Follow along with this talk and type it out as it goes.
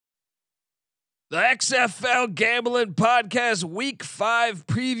The XFL Gambling Podcast Week 5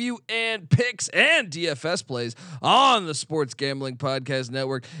 preview and picks and DFS plays on the Sports Gambling Podcast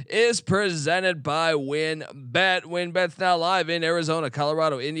Network is presented by WynnBET. WynnBET's now live in Arizona,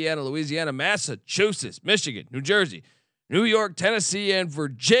 Colorado, Indiana, Louisiana, Massachusetts, Michigan, New Jersey, New York, Tennessee, and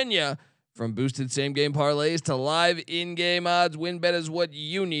Virginia. From boosted same game parlays to live in-game odds, WynnBET is what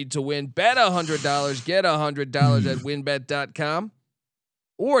you need to win. Bet $100, get $100 at WynnBET.com.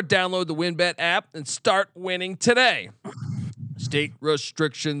 Or download the WynnBET app and start winning today. State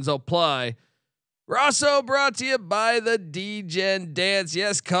restrictions apply. We're also brought to you by the DGen Dance.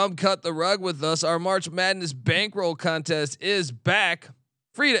 Yes, come cut the rug with us. Our March Madness bankroll contest is back.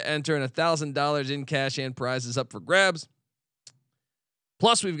 Free to enter, and $1,000 in cash and prizes up for grabs.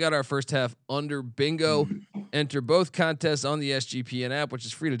 Plus, we've got our first half under bingo. Enter both contests on the SGPN app, which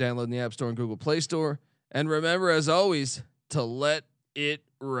is free to download in the App Store and Google Play Store. And remember, as always, to let it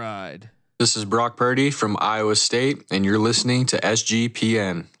ride. This is Brock Purdy from Iowa State, and you're listening to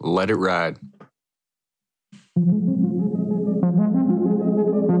SGPN. Let it ride.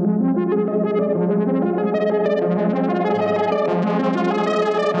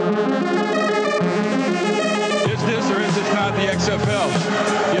 Is this or is this not the XFL?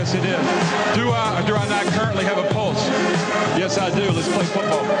 Yes, it is. Do I or do I not currently have a pulse? Yes, I do. Let's play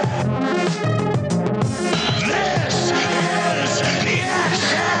football.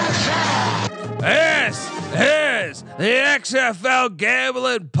 This is the XFL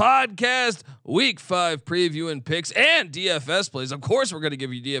Gambling Podcast Week 5 preview and picks and DFS plays. Of course, we're going to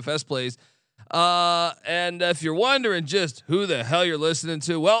give you DFS plays. And if you're wondering just who the hell you're listening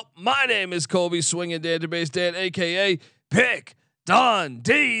to, well, my name is Colby Swinging Database Dan, aka Pick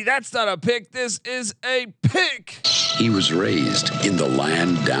Dundee. That's not a pick. This is a pick. He was raised in the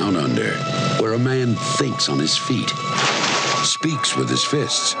land down under, where a man thinks on his feet, speaks with his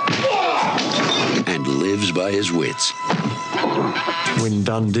fists, and lives by his wits. When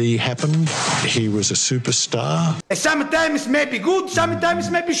Dundee happened, he was a superstar. Sometimes it may be good, sometimes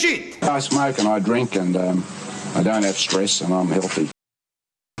it may be shit. I smoke and I drink and I don't have stress and I'm healthy.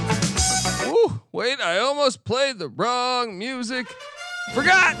 Ooh, wait, I almost played the wrong music.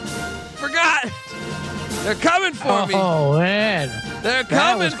 Forgot. They're coming for me. Oh man, they're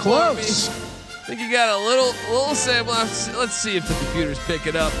coming for me. I think you got a little sample. Let's see if the computers pick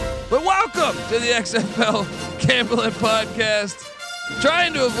it up. But welcome to the XFL Gambling Podcast.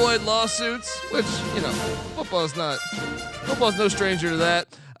 Trying to avoid lawsuits, which, you know, football's no stranger to that.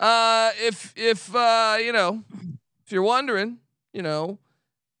 If you're wondering, you know,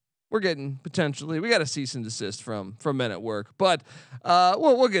 we got a cease and desist from Men at Work, but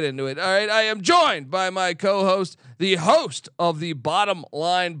we'll get into it. All right, I am joined by my co-host, the host of the Bottom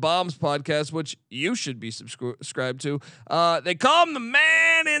Line Bombs podcast, which you should be subscribed to. They call him the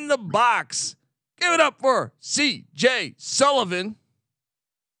man in the box. Give it up for CJ Sullivan.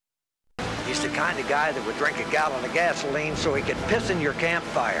 He's the kind of guy that would drink a gallon of gasoline so he could piss in your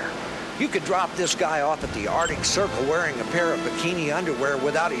campfire. You could drop this guy off at the Arctic Circle wearing a pair of bikini underwear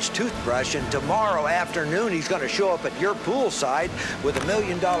without his toothbrush, and tomorrow afternoon he's going to show up at your poolside with $1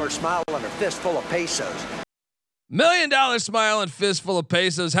 million smile and a fistful of pesos. $1 million smile and fistful of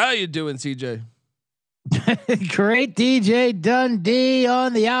pesos. How you doing, CJ? Great, DJ Dundee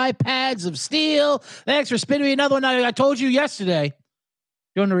on the iPads of steel. Thanks for spinning me another one. I told you yesterday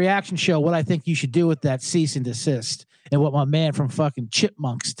during the reaction show what I think you should do with that cease and desist, and what my man from fucking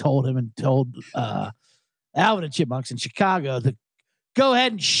Chipmunks told him and told Alvin and Chipmunks in Chicago to go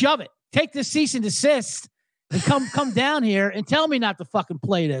ahead and shove it. Take the cease and desist and come down here and tell me not to fucking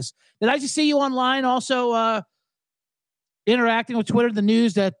play this. Did I just see you online also interacting with Twitter, the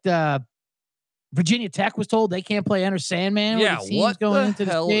news that Virginia Tech was told they can't play Enter Sandman? Yeah, with the what going the into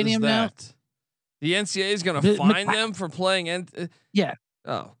hell the stadium is that? now? The NCAA is going to fine them for playing. Yeah.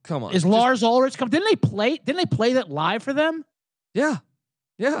 Oh, come on. Is Lars Ulrich come? Didn't they play that live for them? Yeah.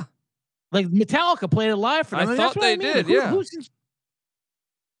 Like Metallica played it live for them. I thought they did. Yeah.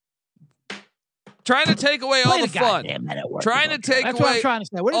 Trying to take away all the fun. Trying to take That's away what I'm trying to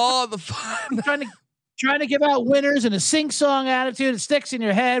say. all the fun. trying to give out winners and a sing-song attitude that sticks in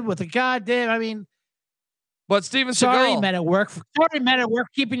your head with a goddamn. I mean, but Steven sorry, Seagal. Men at Work. Sorry, Men at Work,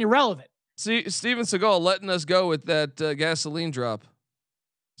 keeping you relevant. See, Steven Seagal letting us go with that gasoline drop.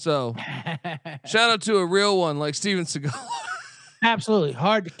 So, shout out to a real one like Steven Seagal. Absolutely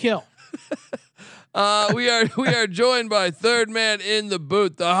hard to kill. We are joined by third man in the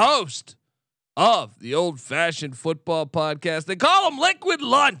booth, the host of the Old Fashioned Football Podcast. They call him Liquid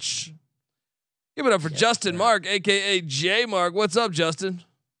Lunch. Give it up for Justin Mark, aka J Mark. What's up, Justin?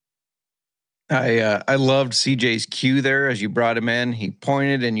 I loved CJ's cue there as you brought him in. He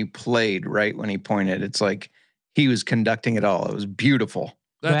pointed and you played right when he pointed. It's like he was conducting it all. It was beautiful.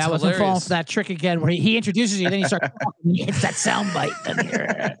 I wasn't falling for that trick again where he introduces you, then he starts talking, and he hits that sound bite.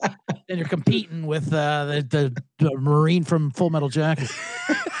 Then you're competing with the Marine from Full Metal Jacket.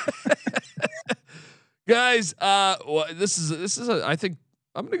 Guys, this is I think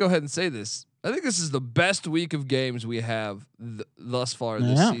I'm going to go ahead and say this. I think this is the best week of games we have thus far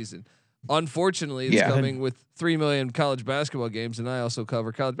this season. Unfortunately, it's coming with 3 million college basketball games, and I also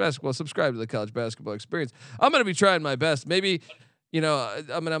cover college basketball. Subscribe to the College Basketball Experience. I'm going to be trying my best. Maybe,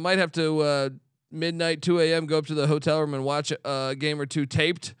 I might have to midnight, 2 a.m. go up to the hotel room and watch a game or two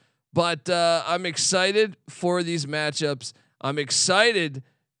taped. But I'm excited for these matchups. I'm excited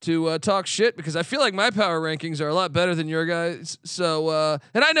to talk shit because I feel like my power rankings are a lot better than your guys. So,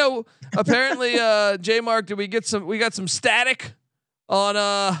 and I know apparently, J Mark, we got some static on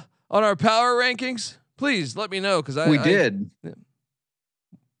our power rankings. Please let me know because we did.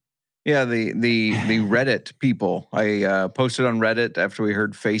 Yeah, the Reddit people. I posted on Reddit after we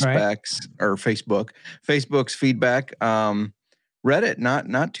heard Facebook's feedback. Reddit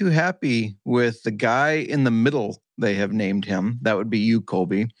not too happy with the guy in the middle. They have named him. That would be you,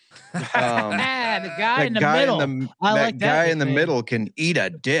 Colby. The guy in the middle. That guy in the middle can eat a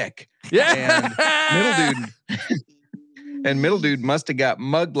dick. Yeah, and middle dude must have got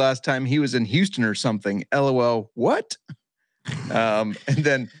mugged last time he was in Houston or something. LOL. What? And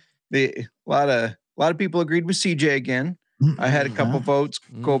then a lot of people agreed with CJ again. I had a couple votes.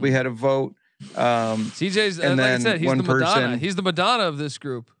 Colby had a vote. CJ's and like I said, he's the Madonna. He's the Madonna of this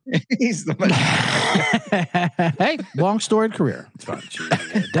group. He's the Madonna. Hey, long storied career. It's fine.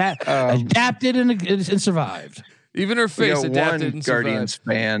 Adapted and survived. Even her face adapted and Guardians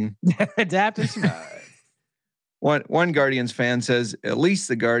survived. Fan adapted and survived. One Guardians fan says at least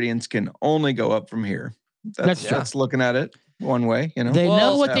the Guardians can only go up from here. That's looking at it one way. They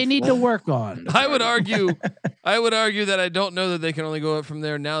know what they need to work on. I would argue that I don't know that they can only go up from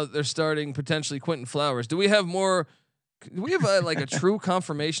there now that they're starting potentially Quentin Flowers. Do we have a true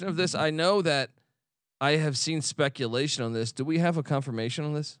confirmation of this? I know that I have seen speculation on this. Do we have a confirmation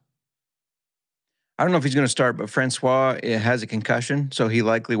on this? I don't know if he's going to start, but Francois has a concussion, so he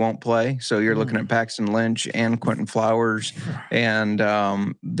likely won't play. So you're looking at Paxton Lynch and Quentin Flowers, and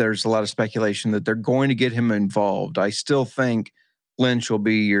there's a lot of speculation that they're going to get him involved. I still think Lynch will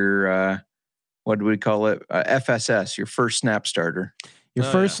be your, what do we call it? FSS, your first snap starter. Your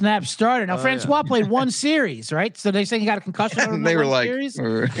first snap starter. Now, Francois played one series, right? So they say he got a concussion. And they were like, series?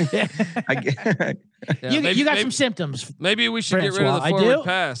 you got some symptoms. Maybe we should get rid of the forward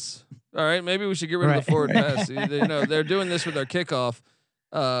pass. All right, maybe we should get rid of the forward pass. They're doing this with our kickoff,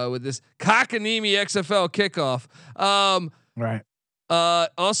 with this cockanimi XFL kickoff. Right.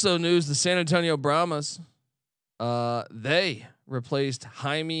 Also news: the San Antonio Brahmas, they replaced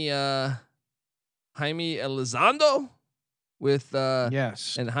Jaime Elizondo with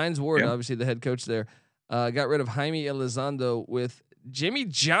and Hines Ward, obviously the head coach there, got rid of Jaime Elizondo with Jimmy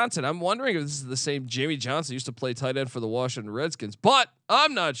Johnson. I'm wondering if this is the same Jimmy Johnson who used to play tight end for the Washington Redskins, but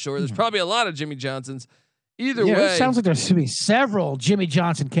I'm not sure. There's probably a lot of Jimmy Johnsons. Either way, it sounds like there should be several Jimmy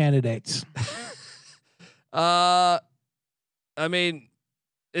Johnson candidates. I mean,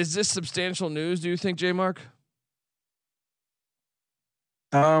 is this substantial news? Do you think, J Mark?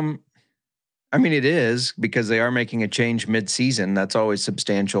 I mean, it is because they are making a change mid-season. That's always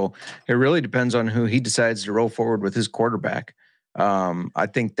substantial. It really depends on who he decides to roll forward with his quarterback. I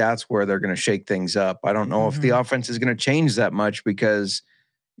think that's where they're going to shake things up. I don't know if the offense is going to change that much because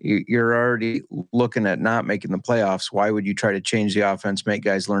you're already looking at not making the playoffs. Why would you try to change the offense, make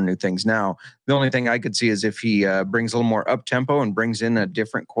guys learn new things now? The only thing I could see is if he brings a little more up tempo and brings in a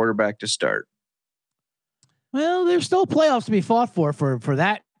different quarterback to start. Well, there's still playoffs to be fought for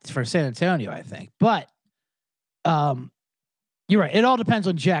San Antonio, I think. But you're right. It all depends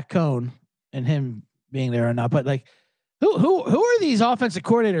on Jack Cohn and him being there or not. But like, who are these offensive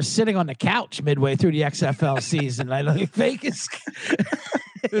coordinators sitting on the couch midway through the XFL season? I like Vegas.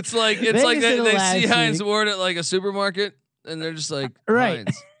 It's like they see Hines Ward at like a supermarket and they're just like, right.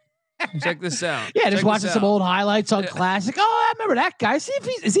 Hines, check this out. Yeah, just watching some old highlights on Classic. Oh, I remember that guy. See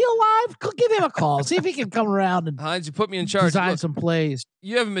if is he alive? Give him a call. See if he can come around and Hines, you put me in charge. Design some plays.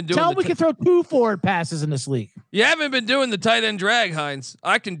 You haven't been doing. Tell him we can throw 2 forward passes in this league. You haven't been doing the tight end drag, Hines.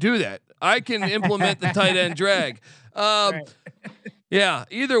 I can do that. I can implement the tight end drag. Right. Yeah.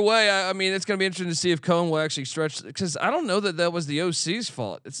 Either way, I mean, it's going to be interesting to see if Cohn will actually stretch because I don't know that was the OC's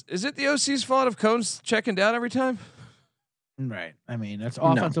fault. Is it the OC's fault if Cohn's checking down every time? Right. I mean, that's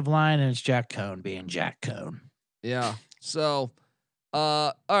offensive line and it's Jack Cohn being Jack Cohn. Yeah. So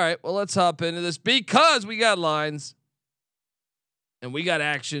All right, well, let's hop into this because we got lines and we got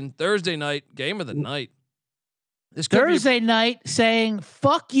action. Thursday night, game of the night. This Thursday night saying,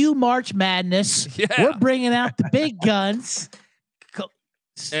 fuck you, March Madness. Yeah. We're bringing out the big guns.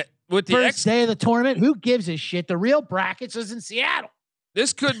 With the first day of the tournament, who gives a shit? The real brackets is in Seattle.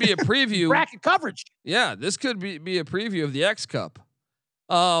 This could be a preview. Bracket coverage. Yeah, this could be a preview of the X Cup.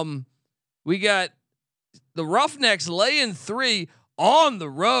 We got the Roughnecks laying 3 on the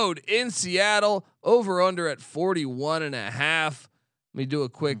road in Seattle, over under at 41.5. Let me do a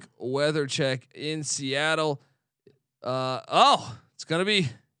quick weather check in Seattle. It's gonna be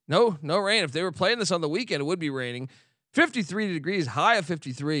no rain. If they were playing this on the weekend, it would be raining. 53 degrees, high of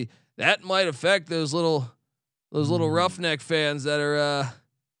 53. That might affect those little Roughneck fans that are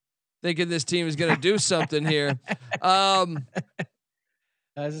thinking this team is gonna do something here. I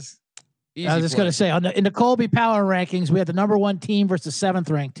was just going to say in the Colby Power Rankings, we had the number 1 team versus the 7th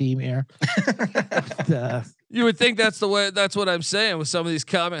ranked team here. You would think that's the way. That's what I'm saying with some of these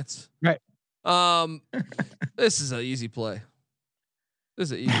comments. Right. This is an easy play.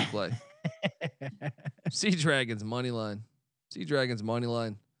 Sea Dragons money line.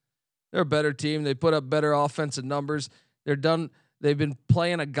 They're a better team. They put up better offensive numbers. They're done. They've been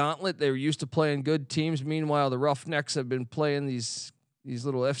playing a gauntlet. They were used to playing good teams. Meanwhile, the Roughnecks have been playing these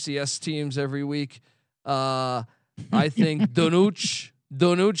little FCS teams every week. I think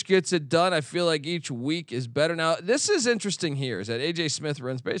Donuch gets it done. I feel like each week is better. Now, this is interesting here is that AJ Smith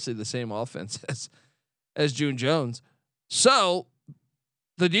runs basically the same offense as June Jones. So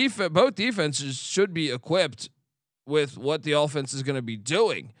both defenses should be equipped with what the offense is going to be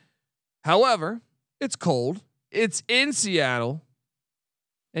doing. However, it's cold. It's in Seattle.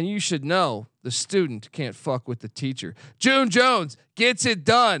 And you should know the student can't fuck with the teacher. June Jones gets it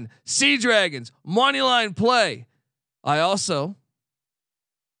done. Sea Dragons money line play. I also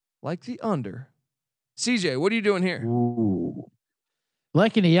like the under. CJ, what are you doing here? Ooh.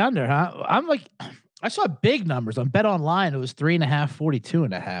 Liking the under, huh? I'm like, I saw big numbers on Bet Online. It was 3.5,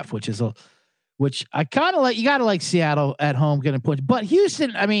 42.5, which I kind of like. You got to like Seattle at home getting points, but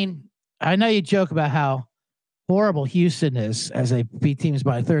Houston. I mean, I know you joke about how horrible Houston is as they beat teams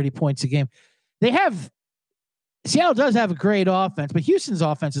by 30 points a game. Seattle does have a great offense, but Houston's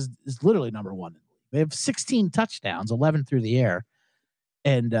offense is literally number 1. They have 16 touchdowns, 11 through the air.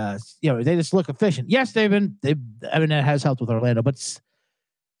 And, they just look efficient. Yes, that has helped with Orlando, but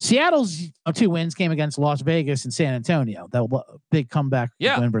Seattle's 2 wins came against Las Vegas and San Antonio. That big comeback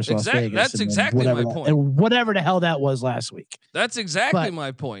win versus Las Vegas. That's exactly my point. And whatever the hell that was last week. That's exactly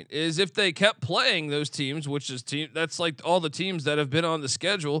my point. Is if they kept playing those teams, which is that's like all the teams that have been on the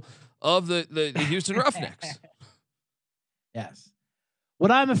schedule of the Houston Roughnecks. Yes. What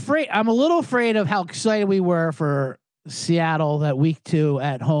I'm a little afraid of how excited we were for Seattle that week 2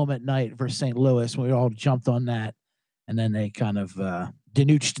 at home at night versus St. Louis. We all jumped on that, and then they kind of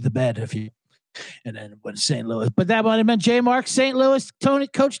denouched the bed, and then went St. Louis. But that might have been J. Mark, St. Louis.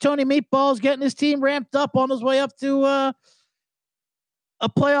 Coach Tony Meatballs getting his team ramped up on his way up to a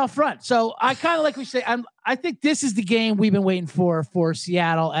playoff run. So I kind of like we say. I think this is the game we've been waiting for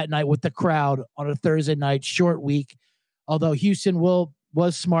Seattle at night with the crowd on a Thursday night short week. Although Houston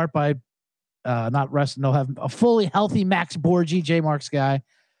was smart by not resting. They'll have a fully healthy Max Borgi, J. Mark's guy.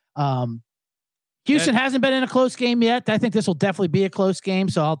 Houston hasn't been in a close game yet. I think this will definitely be a close game.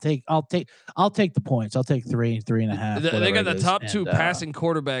 So I'll take the points. I'll take 3.5. They got the top 2 passing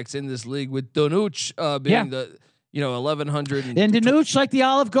quarterbacks in this league with Donuch being the 1100. And Danuch, like the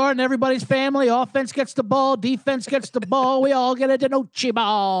Olive Garden, everybody's family. Offense gets the ball, defense gets the ball. We all get a Danucci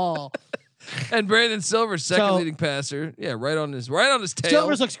ball. And Brandon Silver, second leading passer. Yeah, right on his tail.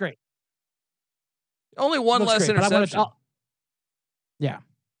 Silvers looks great. Only one less interception. Yeah,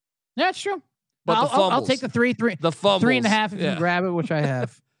 it's true. But I'll take the 3.5 if you can grab it, which I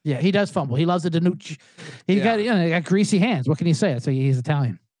have. Yeah, he does fumble. He loves the Danucci. He got greasy hands. What can he say? So he's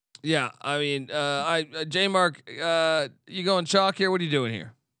Italian. Yeah, I mean, J. Mark, you going chalk here? What are you doing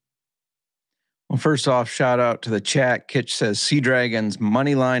here? Well, first off, shout out to the chat. Kitch says Sea Dragons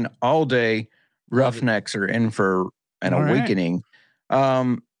money line all day. Roughnecks are in for an awakening.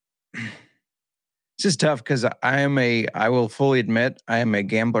 Right. It's just tough because I will fully admit I am a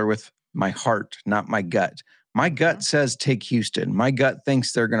gambler with my heart, not my gut. My gut says take Houston. My gut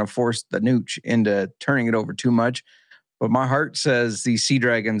thinks they're going to force the Nooch into turning it over too much. But my heart says the Sea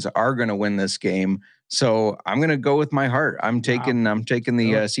Dragons are going to win this game. So I'm going to go with my heart. I'm taking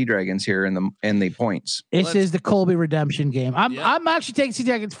the Sea Dragons here in the points. This is the Colby redemption game. I'm actually taking Sea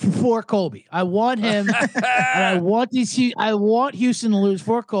Dragons for Colby. I want him, and I want Houston to lose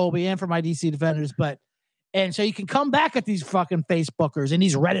for Colby and for my DC Defenders. But And so you can come back at these fucking Facebookers and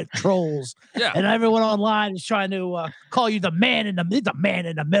these Reddit trolls, Yeah. and everyone online is trying to call you the man in the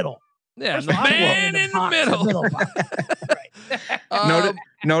middle. Yeah, First the of all, I'm man in the box, middle. Right.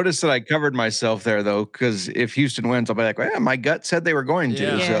 Notice that I covered myself there though, because if Houston wins, I'll be like, well, my gut said they were going to.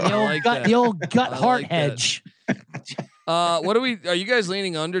 Yeah. Yeah, So. the old gut I heart like that. hedge. What are you guys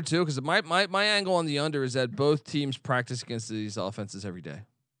leaning under too? Because my angle on the under is that both teams practice against these offenses every day.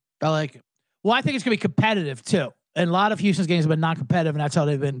 I like it. Well, I think it's going to be competitive too. And a lot of Houston's games have been non-competitive, and that's how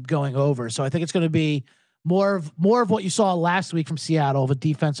they've been going over. So I think it's going to be more of what you saw last week from Seattle, of a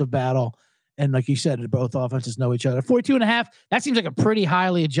defensive battle. And like you said, both offenses know each other. 42.5. That seems like a pretty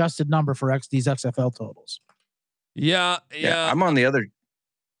highly adjusted number for these XFL totals. Yeah. I'm on the other.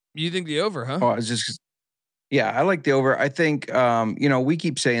 You think the over, huh? Oh, I like the over. I think, we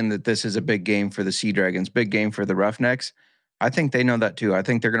keep saying that this is a big game for the Sea Dragons, big game for the Roughnecks. I think they know that too. I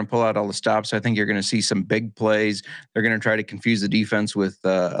think they're going to pull out all the stops. I think you're going to see some big plays. They're going to try to confuse the defense with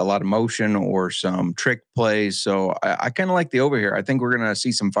a lot of motion or some trick plays. So I kind of like the over here. I think we're going to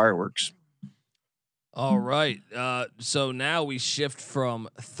see some fireworks. All right. So now we shift from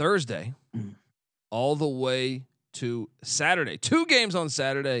Thursday all the way to Saturday. 2 games on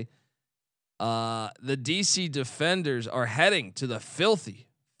Saturday. The DC Defenders are heading to the filthy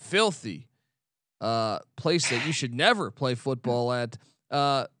place that you should never play football at,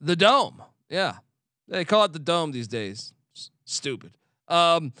 the Dome. Yeah, they call it the Dome these days. Stupid.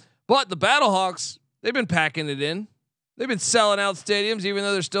 But the Battlehawks, they've been packing it in. They've been selling out stadiums, even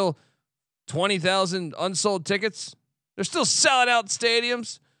though there's still 20,000 unsold tickets. They're still selling out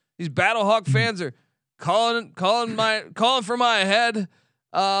stadiums. These Battlehawk fans are calling for my head.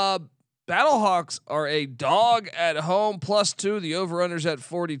 Battlehawks are a dog at home, +2. The over-under's at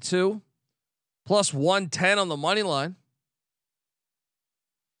 42. +110 on the money line.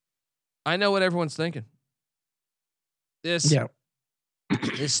 I know what everyone's thinking. This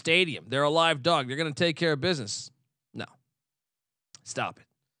stadium, they're a live dog. They're going to take care of business. No. Stop it.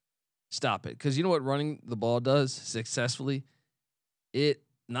 Because you know what running the ball does successfully? It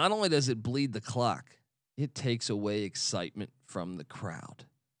not only does it bleed the clock, it takes away excitement from the crowd.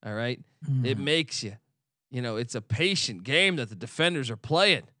 All right? It makes it's a patient game that the defenders are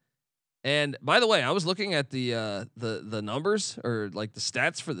playing. And by the way, I was looking at the numbers, or like the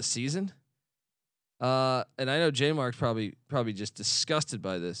stats for the season. And I know J-Mark's probably just disgusted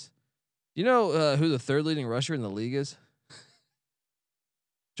by this. You know who the 3rd leading rusher in the league is?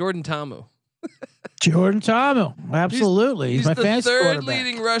 Jordan Ta'amu. Jordan Ta'amu, absolutely. He's my fantasy quarterback. quarterback. 3rd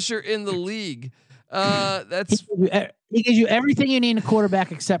leading rusher in the league. That's he gives you everything you need in a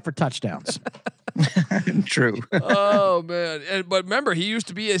quarterback except for touchdowns. True. Oh man! But remember, he used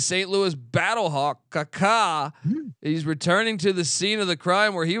to be a St. Louis Battlehawk. Kaka. He's returning to the scene of the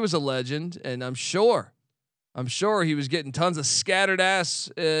crime where he was a legend, and I'm sure he was getting tons of scattered ass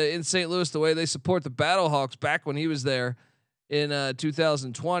in St. Louis the way they support the Battlehawks back when he was there in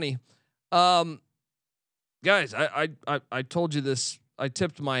 2020. Guys, I told you this. I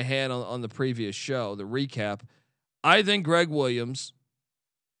tipped my hand on the previous show, the recap. I think Greg Williams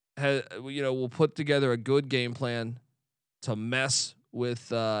will put together a good game plan to mess with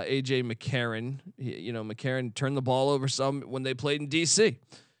AJ McCarron. McCarron turned the ball over some when they played in DC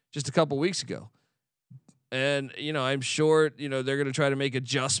just a couple weeks ago. And, I'm sure, they're going to try to make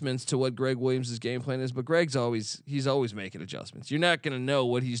adjustments to what Greg Williams' game plan is, but he's always making adjustments. You're not going to know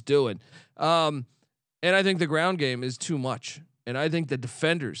what he's doing. And I think the ground game is too much. And I think the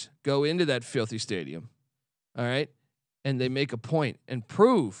defenders go into that filthy stadium. All right. And they make a point and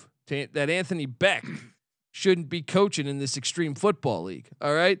prove that Anthony Beck shouldn't be coaching in this extreme football league.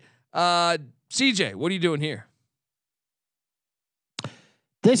 All right. CJ, what are you doing here?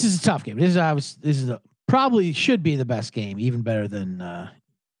 This is a tough game. Probably should be the best game, even better than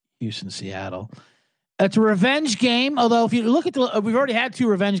Houston, Seattle. It's a revenge game. Although if you look at we've already had 2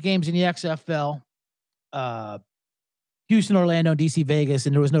 revenge games in the XFL, Houston, Orlando, DC, Vegas,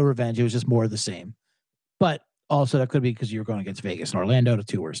 and there was no revenge. It was just more of the same. But also that could be because you were going against Vegas and Orlando, the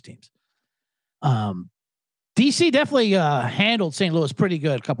 2 worst teams. DC definitely handled St. Louis pretty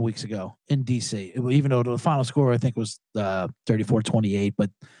good a couple weeks ago in DC, even though the final score I think was 34-28, but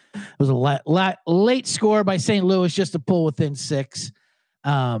it was a late score by St. Louis just to pull within 6.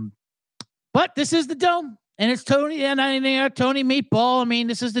 But this is the Dome, and it's Tony Tony Meatball. I mean,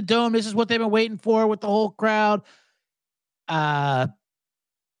 this is the Dome. This is what they've been waiting for with the whole crowd.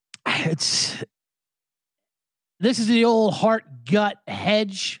 This is the old heart gut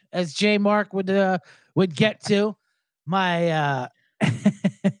hedge, as J Mark would get to. My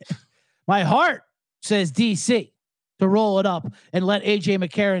my heart says DC. to roll it up and let AJ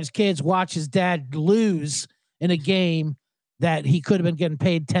McCarron's kids watch his dad lose in a game that he could have been getting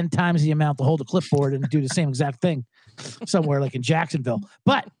paid 10 times the amount to hold a clipboard and do the same exact thing somewhere like in Jacksonville.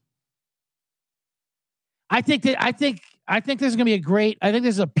 But I think this is going to be a great, I think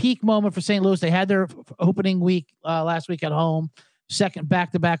this is a peak moment for St. Louis. They had their opening week last week at home, second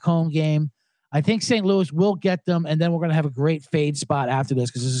back-to-back home game. I think St. Louis will get them, and then we're going to have a great fade spot after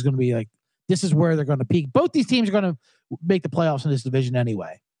this because this is going to be like, this is where they're going to peak. Both these teams are going to make the playoffs in this division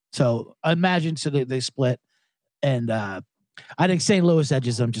anyway. So I imagine they split. And I think St. Louis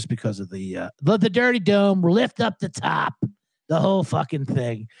edges them just because of the dirty dome, lift up the top, the whole fucking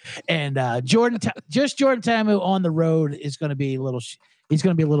thing. And Jordan Ta'amu on the road is going to be a little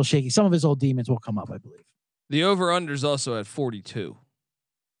shaky. Some of his old demons will come up, I believe. The over/under is also at 42.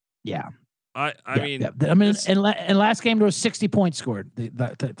 Yeah. I mean, in last game there was 60 points scored the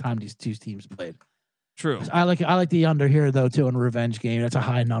time these two teams played. True. I like the under here though too in a revenge game. That's a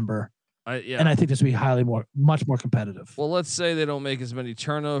high number. And I think this will be much more competitive. Well, let's say they don't make as many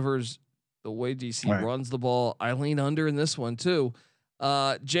turnovers. The way DC runs the ball, I lean under in this one too.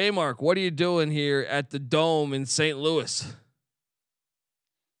 J Mark, what are you doing here at the Dome in St. Louis?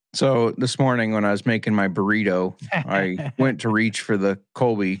 So this morning when I was making my burrito, I went to reach for the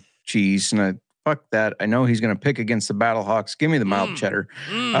Colby cheese, and I fuck that. I know he's going to pick against the Battlehawks. Give me the mild cheddar,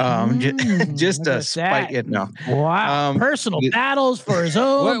 just to spite it. No, wow, personal battles for his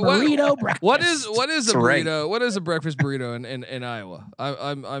own burrito breakfast. What is a burrito? What is a breakfast burrito in Iowa?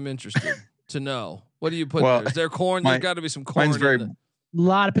 I'm interested to know. What do you put there? Is there corn? There's got to be some corn. Mine's very a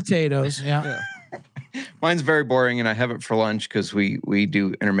lot of potatoes. Yeah. Mine's very boring, and I have it for lunch because we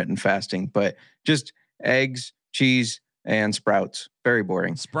do intermittent fasting. But just eggs, cheese, and sprouts. Very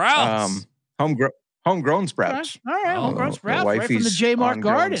boring. Sprouts. Homegrown sprouts. All right, homegrown sprouts. Right from the J Mark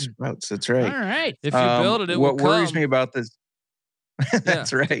Garden. Sprouts. That's right. All right. If you build it, what worries me about this?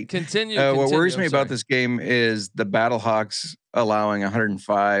 That's right. Continue. What worries me about this game is the Battlehawks allowing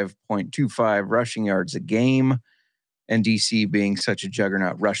 105.25 rushing yards a game, and DC being such a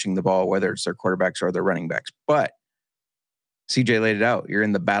juggernaut rushing the ball, whether it's their quarterbacks or their running backs. But CJ laid it out. You're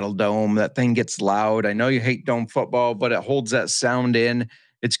in the Battle Dome. That thing gets loud. I know you hate dome football, but it holds that sound in.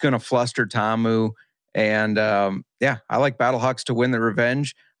 It's going to fluster Ta'amu. And I like Battlehawks to win the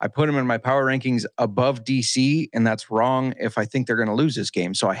revenge. I put them in my power rankings above DC, and that's wrong if I think they're going to lose this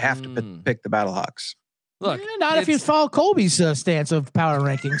game. So I have to pick the Battlehawks. Look, not if you follow Colby's stance of power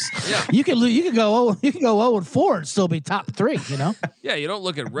rankings. Yeah, you can go 0-4 and still be top 3. You know. Yeah, you don't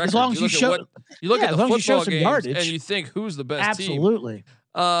look at records. As long as you look at the football games yardage, and you think who's the best team. Absolutely.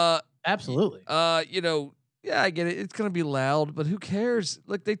 Absolutely. Yeah, I get it. It's going to be loud, but who cares?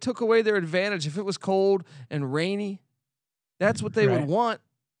 Like, they took away their advantage. If it was cold and rainy, that's what they would want.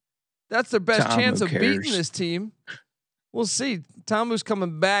 That's their best chance of beating this team. We'll see. Ta'amu's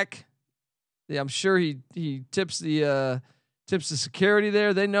coming back. Yeah, I'm sure he tips the security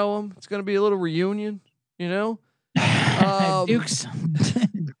there. They know him. It's going to be a little reunion, you know. Duke's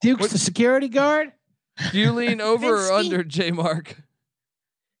the security guard. Do you lean over or under, J Mark?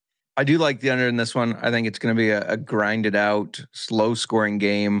 I do like the under in this one. I think it's going to be a grinded out, slow scoring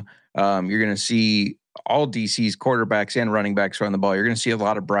game. You're going to see all DC's quarterbacks and running backs run the ball. You're going to see a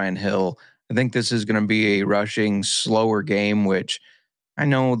lot of Brian Hill. I think this is going to be a rushing, slower game, which I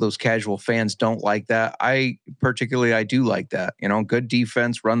know those casual fans don't like that. I do like that. You know, good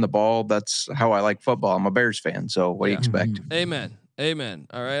defense, run the ball. That's how I like football. I'm a Bears fan. So what do you expect? Amen.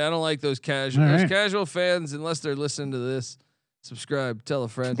 All right. I don't like those casual fans unless they're listening to this. Subscribe, tell a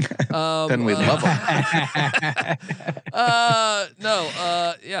friend. Then we love them. I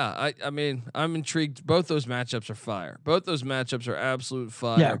mean, I'm intrigued. Both those matchups are fire. Both those matchups are absolute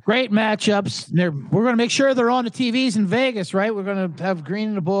fire. Yeah, great matchups. We're going to make sure they're on the TVs in Vegas, right? We're going to have Green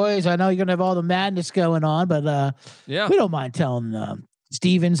and the boys. I know you're going to have all the madness going on, but we don't mind telling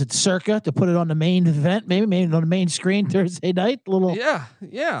Stevens at Circa to put it on the main event, maybe on the main screen Thursday night. Yeah,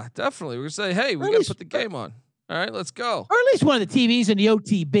 definitely. We're going to say, hey, we got to put the game on. All right, let's go. Or at least one of the TVs in the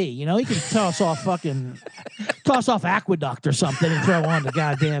OTB. You know, you can toss off Aqueduct or something and throw on the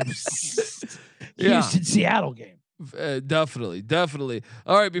goddamn Houston Seattle game. Definitely.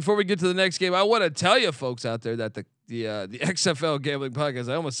 All right, before we get to the next game, I want to tell you folks out there that the XFL Gambling Podcast,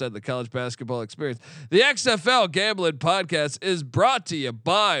 I almost said the College Basketball Experience. The XFL Gambling Podcast is brought to you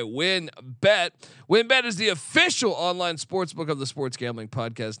by WynnBET. WynnBET is the official online sportsbook of the Sports Gambling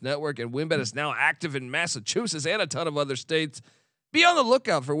Podcast Network, and WynnBET is now active in Massachusetts and a ton of other states. Be on the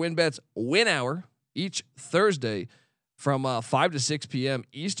lookout for WynnBET's Win Hour each Thursday from 5 to 6 p.m.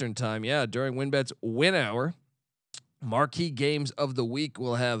 Eastern Time. Yeah, during WynnBET's Win Hour. Marquee games of the week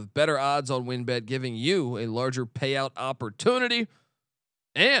will have better odds on WinBet, giving you a larger payout opportunity.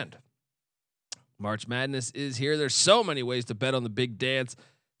 And March Madness is here. There's so many ways to bet on the big dance.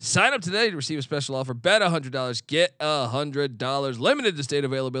 Sign up today to receive a special offer. Bet $100, get $100. Limited to state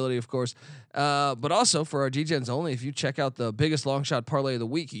availability, of course. But also for our G-Gens only, if you check out the biggest long shot parlay of the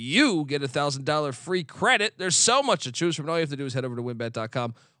week, you get $1,000 free credit. There's so much to choose from. All you have to do is head over to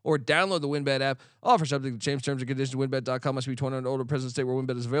winbet.com or download the WinBet app. Offer subject to change, terms and conditions. WinBet.com must be 21 and older. Present state where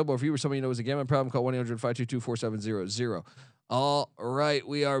WinBet is available. If you or someone you know is a gambling problem, call 1-800-522-4700. All right,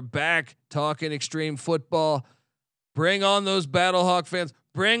 we are back talking extreme football. Bring on those Battlehawk fans.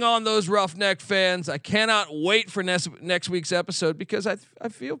 Bring on those Roughneck fans. I cannot wait for next week's episode because I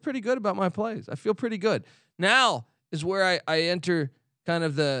feel pretty good about my plays. I feel pretty good. Now is where I enter kind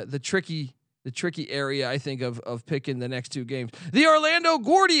of the tricky area, I think, of picking the next two games. The Orlando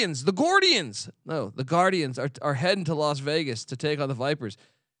Guardians, the Guardians are heading to Las Vegas to take on the Vipers.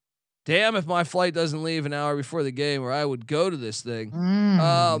 Damn if my flight doesn't leave an hour before the game, or I would go to this thing.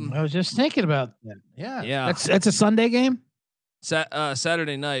 I was just thinking about that. Yeah. That's a Sunday game.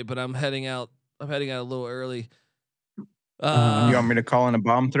 Saturday night, but I'm heading out. I'm heading out a little early. You want me to call in a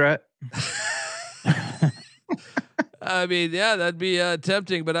bomb threat? I mean, yeah, that'd be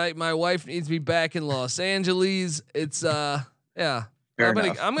tempting, but my wife needs me back in Los Angeles. It's yeah. I'm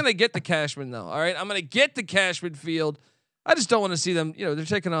gonna get the Cashman though. All right, I'm gonna get the Cashman Field. I just don't want to see them. You know, they're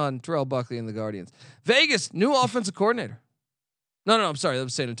taking on Terrell Buckley and the Guardians. Vegas, new offensive coordinator. No, I'm sorry, that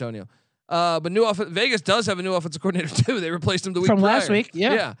was San Antonio. But Vegas does have a new offensive coordinator too. They replaced him the week from prior. last week.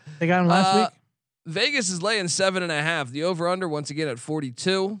 Yeah, they got him last week. Vegas is laying 7.5. The over under once again at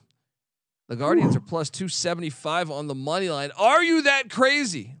 42. The Guardians are plus 275 on the money line. Are you that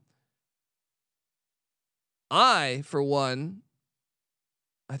crazy? For one,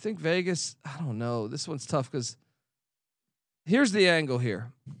 I think Vegas. I don't know. This one's tough because here's the angle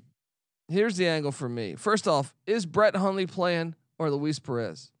here. Here's the angle for me. First off, is Brett Hundley playing or Luis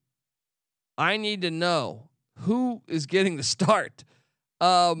Perez? I need to know who is getting the start.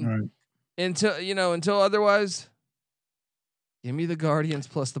 Right. Until otherwise, give me the Guardians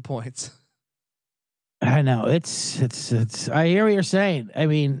plus the points. I know it's. I hear what you're saying. I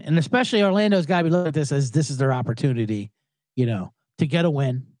mean, and especially Orlando's got to be looking at this as this is their opportunity, to get a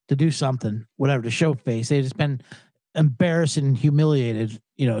win, to do something, whatever, to show face. They've just been embarrassed and humiliated,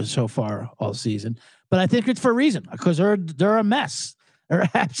 so far all season. But I think it's for a reason because they're a mess. They're an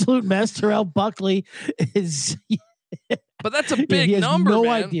absolute mess. Terrell Buckley is. But that's a big number. No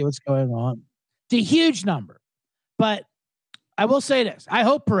man. idea what's going on. It's a huge number. But I will say this: I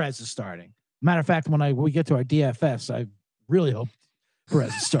hope Perez is starting. Matter of fact, when we get to our DFS, I really hope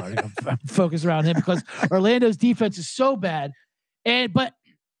Perez is starting. I'm focused around him because Orlando's defense is so bad. But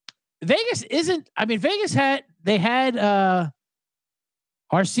Vegas isn't. I mean, they had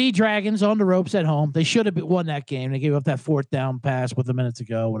RC Dragons on the ropes at home. They should have won that game. They gave up that 4th down pass with a minute to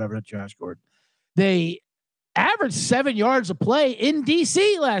go, whatever, to Josh Gordon. They averaged 7 yards a play in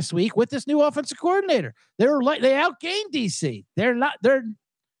DC last week with this new offensive coordinator. They outgained DC. They're not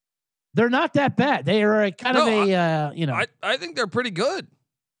that bad. They are I think they're pretty good.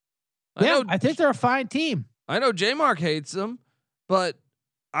 I think they're a fine team. I know J-Mark hates them, but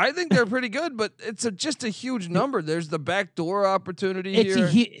I think they're pretty good. But it's just a huge number. There's the backdoor opportunity here.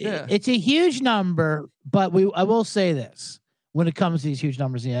 It's a huge number, but I will say this: when it comes to these huge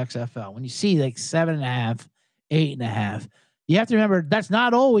numbers in the XFL, when you see like 7.5, 8.5, you have to remember that's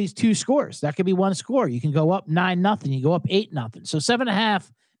not always 2 scores. That could be 1 score. You can go up 9-0. You go up 8-0. So 7.5.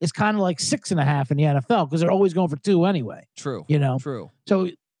 It's kind of like 6.5 in the NFL because they're always going for 2 anyway. True. True. So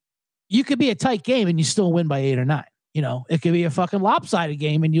you could be a tight game and you still win by 8 or 9. It could be a fucking lopsided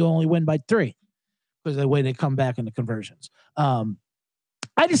game and you only win by 3 because of the way they come back in the conversions.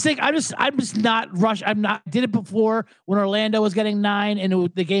 I just think I'm just not rushed. Did it before when Orlando was getting 9 and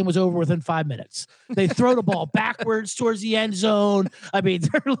the game was over within 5 minutes. They throw the ball backwards towards the end zone. I mean,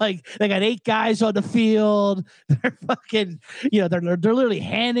 they got 8 guys on the field. They're fucking, they're literally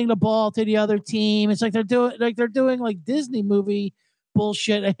handing the ball to the other team. It's like they're doing like Disney movie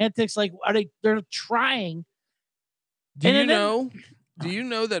bullshit antics. Like they're trying. Do you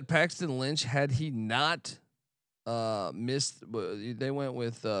know that Paxton Lynch, had he not missed, they went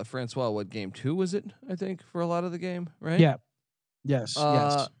with Francois, what, game 2 was it, I think, for a lot of the game, right? Yeah. Yes.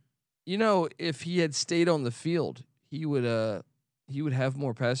 If he had stayed on the field, he would have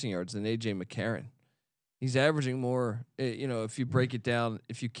more passing yards than AJ McCarron. He's averaging more, if you break it down,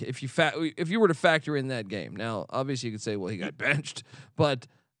 if you were to factor in that game. Now, obviously you could say, well, he got benched, but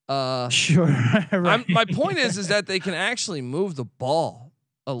sure. Right. My point is that they can actually move the ball.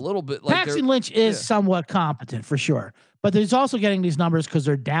 a little bit. Like Paxton Lynch is somewhat competent for sure, but there's also getting these numbers because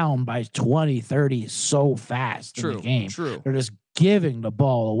they're down by 20, 30 so fast in the game. True. They're just giving the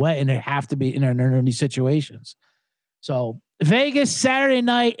ball away, and they have to be in these situations. So Vegas, Saturday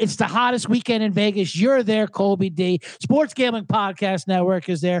night. It's the hottest weekend in Vegas. You're there, Colby D. Sports Gambling Podcast Network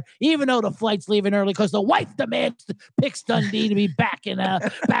is there, even though the flight's leaving early because the wife demands picks Dundee to be back in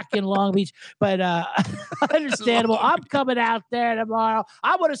Long Beach. But understandable. I'm coming out there tomorrow.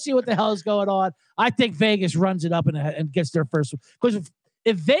 I want to see what the hell is going on. I think Vegas runs it up and gets their first. Because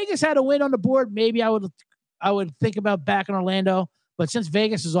if Vegas had a win on the board, maybe I would think about back in Orlando. But since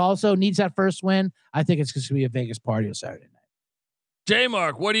Vegas is also needs that first win, I think it's going to be a Vegas party on Saturday night. J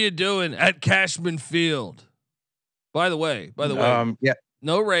Mark, what are you doing at Cashman Field? By the way,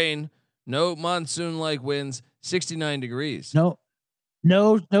 no rain, no monsoon like winds, 69 degrees.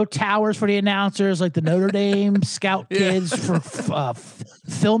 No towers for the announcers like the Notre Dame scout kids for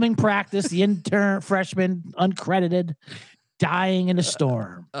filming practice. The intern freshman uncredited dying in a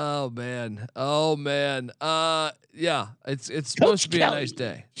storm. Oh man. Yeah, it's supposed to be a nice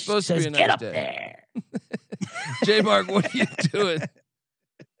day. It's supposed to be a nice day. There. J Mark, what are you doing?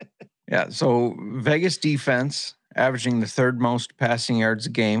 Yeah, so Vegas defense averaging the third most passing yards a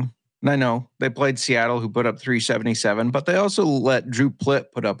game. And I know they played Seattle, who put up 377, but they also let Drew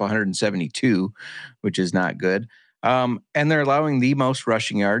Plitt put up 172, which is not good. And they're allowing the most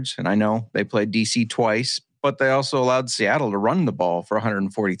rushing yards. And I know they played DC twice, but they also allowed Seattle to run the ball for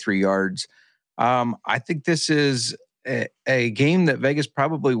 143 yards. I think this is a game that Vegas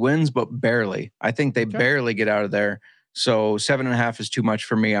probably wins, but barely. I think they barely get out of there. So 7.5 is too much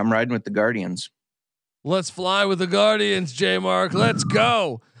for me. I'm riding with the Guardians. Let's fly with the Guardians, J Mark. Let's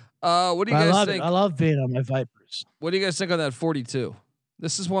go. What do you guys think? I love being on my Vipers. What do you guys think on that 42?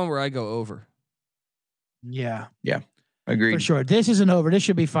 This is one where I go over. Yeah. Agreed. For sure. This isn't over. This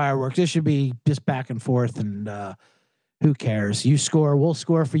should be fireworks. This should be just back and forth. And who cares? You score, we'll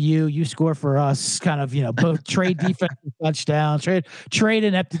score for you. You score for us. Kind of, both trade defensive touchdowns, trade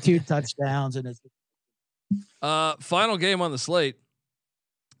ineptitude touchdowns. And it's final game on the slate.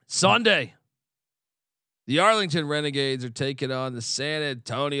 Sunday. The Arlington Renegades are taking on the San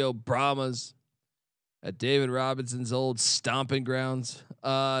Antonio Brahmas at David Robinson's old stomping grounds.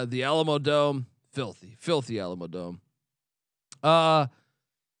 The Alamo Dome, filthy Alamo Dome.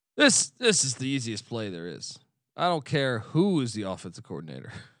 This is the easiest play there is. I don't care who is the offensive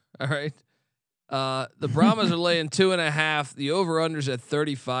coordinator. All right. The Brahmas are laying 2.5. The over-under's at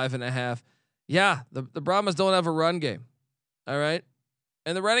 35.5. Yeah, the Brahmas don't have a run game. All right.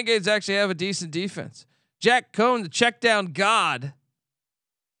 And the Renegades actually have a decent defense. Jack Cohn, the check down god,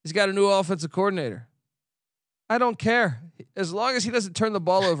 he's got a new offensive coordinator. I don't care. As long as he doesn't turn the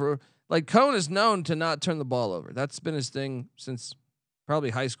ball over. Like, Cohn is known to not turn the ball over. That's been his thing since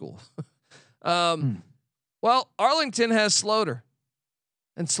probably high school. Well, Arlington has Sloter.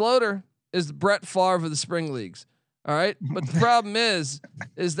 And Sloter is the Brett Favre of the spring leagues. All right. But the problem is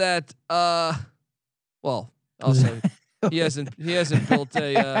that well, I'll say he hasn't built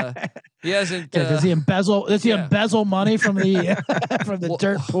a does he embezzle embezzle money from the from the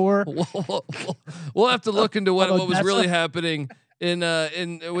dirt poor? We'll have to look into what was really happening in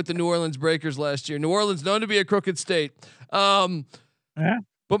with the New Orleans Breakers last year. New Orleans known to be a crooked state.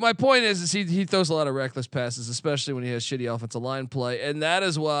 But my point is he throws a lot of reckless passes, especially when he has shitty offensive line play, and that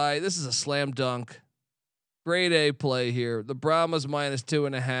is why this is a slam dunk. Grade A play here. The Brahmas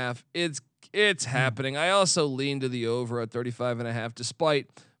 -2.5. It's happening. I also lean to the over at 35.5, despite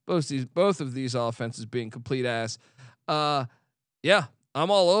both of these offenses being complete ass. Yeah, I'm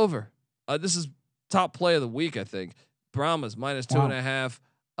all over. This is top play of the week, I think. Brahmas -2.5.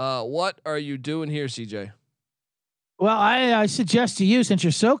 What are you doing here, CJ? Well, I suggest to you, since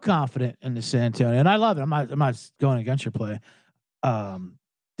you're so confident in the San Antonio, and I love it. I'm not going against your play.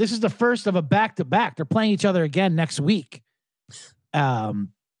 This is the first of a back-to-back. They're playing each other again next week.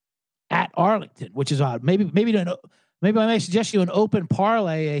 At Arlington, which is odd. Maybe I may suggest you an open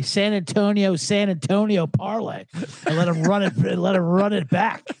parlay, a San Antonio parlay, and let them run it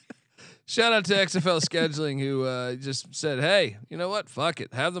back. Shout out to XFL scheduling, who just said, "Hey, you know what? Fuck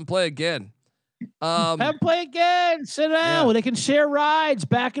it, have them play again." Have them play again. Sit down. Where they can share rides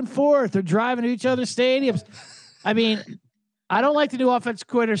back and forth. They're driving to each other's stadiums. I mean, I don't like the new offense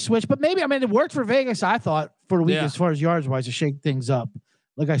coordinator switch, but maybe it worked for Vegas. I thought for the week as far as yards wise to shake things up.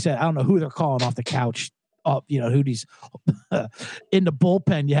 Like I said, I don't know who they're calling off the couch. Who these in the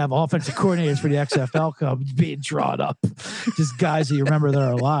bullpen. You have offensive coordinators for the XFL Cup being drawn up. Just guys that you remember that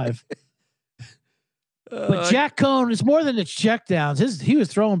are alive. But Jack Cohn, it's more than the checkdowns. He was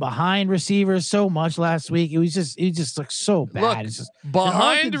throwing behind receivers so much last week. He just looked so bad. Look, it's just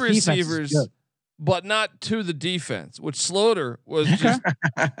behind receivers, but not to the defense, which Slaughter was just,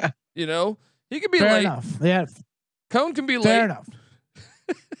 he could be fair late. enough. Yeah. Cone can be late. Fair enough.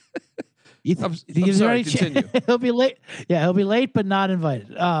 I'm sorry, continue. He'll be late. Yeah, he'll be late, but not invited.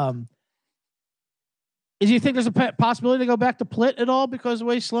 Do you think there's a possibility to go back to Plitt at all because the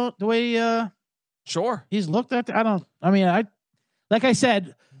way Sure. he's looked at? Like I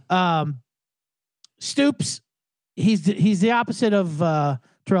said, Stoops, he's the opposite of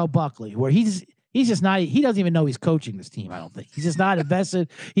Terrell Buckley, where he's just not, he doesn't even know he's coaching this team. I don't think he's just not invested.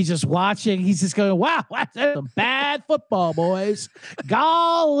 He's just watching. He's just going, wow, that's some bad football, boys.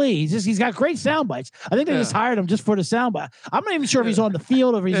 Golly. He's got great sound bites. I think they just hired him just for the sound bite. I'm not even sure if he's on the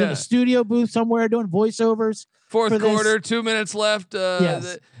field or if he's in a studio booth somewhere doing voiceovers. Fourth quarter, 2 minutes left.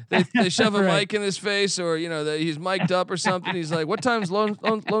 Yes. They shove a mic in his face, or he's mic'd up or something. He's like, "What time's Lone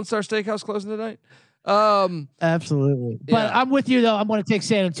Star Steakhouse closing tonight?" Absolutely. But I'm with you though. I'm going to take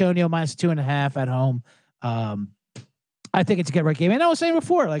San Antonio -2.5 at home. I think it's a get right game. And I was saying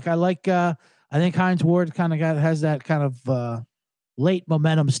before, I think Hines Ward kind of has that kind of late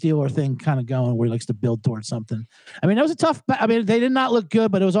momentum Steeler thing kind of going where he likes to build towards something. I mean, it was a tough, they did not look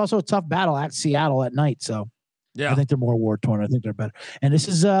good, but it was also a tough battle at Seattle at night. So I think they're more war torn. I think they're better. And this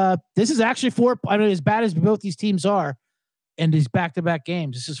is actually as bad as both these teams are, and these back-to-back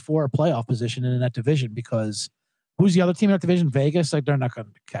games, this is for a playoff position in that division, because who's the other team in that division? Vegas. They're not going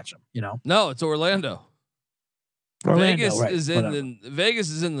to catch them, No, it's Orlando. Vegas is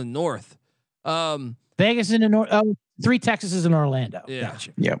in the north. Vegas is in the north. Oh, 3 Texas is in Orlando. Yeah.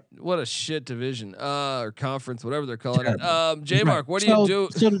 Gotcha. Yep. What a shit division, or conference, whatever they're calling it. J Mark, what do you do?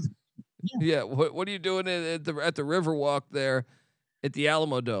 What are you doing at the Riverwalk there at the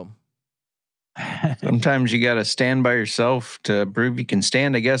Alamo Dome? Sometimes you got to stand by yourself to prove you can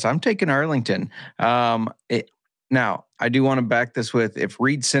stand, I guess. I'm taking Arlington. Now, I do want to back this with, if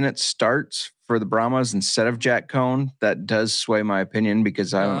Reed Sinnott starts for the Brahmas instead of Jack Cohn, that does sway my opinion,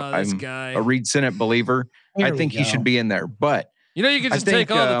 because I'm a Reed Sinnott believer. I think he should be in there. But you can just take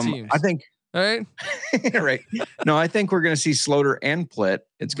all the teams. I think. All right. Right. No, I think we're going to see Slaughter and Plitt.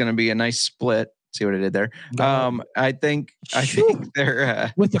 It's going to be a nice split. See what I did there? I think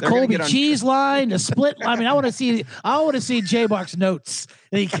they're with the Colby cheese line, the split. I mean, I want to see J Mark's notes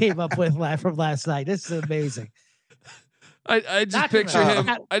that he came up with from last night. This is amazing. I just picture him.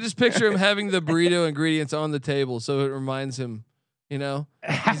 I just picture him having the burrito ingredients on the table, so it reminds him.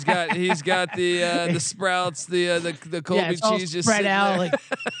 He's got the sprouts, the Colby cheese just spread out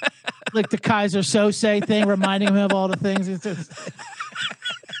like the Kaiser Sose thing, reminding him of all the things. It's just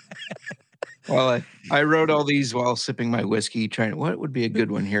Well, I wrote all these while sipping my whiskey, trying what would be a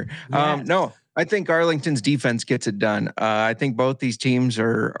good one here. No, I think Arlington's defense gets it done. I think both these teams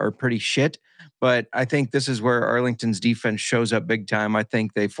are pretty shit, but I think this is where Arlington's defense shows up big time. I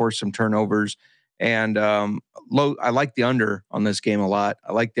think they force some turnovers, and I like the under on this game a lot.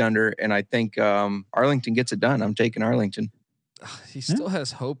 I like the under, and I think Arlington gets it done. I'm taking Arlington. He still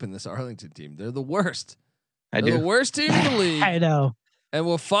has hope in this Arlington team. They're the worst. They're the worst team in the league. I know. And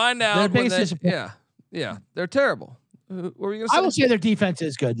we'll find out when they're terrible. What were you gonna say? I will say their defense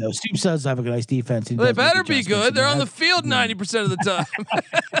is good though. Stoops does have a nice defense. Well, they better be good. They're on the field 90% of the time.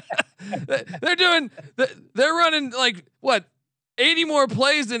 They're running 80 more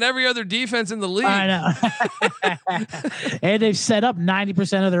plays than every other defense in the league. I know. And they've set up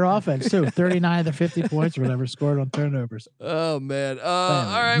 90% of their offense too. 39 of the 50 points or whatever scored on turnovers. Oh man.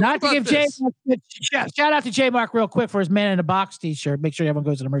 All right. Not to give J shout out to J Mark real quick for his Man in a Box t-shirt. Make sure everyone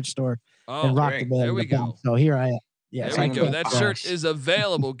goes to the merch store and rock the Man. There we go. So here I am. Yes, there we go. That shirt is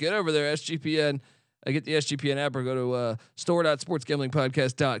available. Get over there, SGPN. Get the SGPN app or go to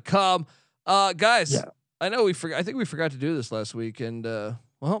store.sportsgamblingpodcast.com. Guys. Yeah. I know I think we forgot to do this last week, and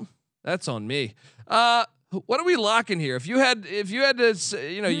well, that's on me. What are we locking here? If you had to,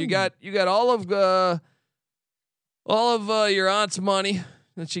 you got all of your aunt's money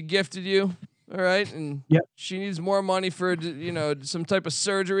that she gifted you, all right, and she needs more money for some type of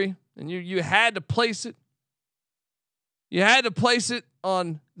surgery, and you had to place it. You had to place it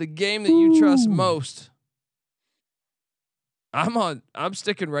on the game that you trust most. I'm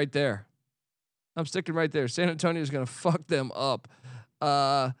sticking right there. San Antonio is going to fuck them up.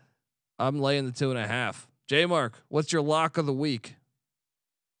 I'm laying the 2.5. J Mark, what's your lock of the week?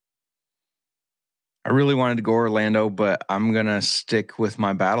 I really wanted to go Orlando, but I'm going to stick with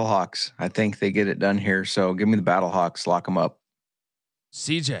my Battlehawks. I think they get it done here. So give me the Battlehawks. Lock them up.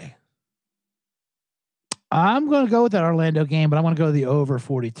 CJ. I'm going to go with that Orlando game, but I want to go to the over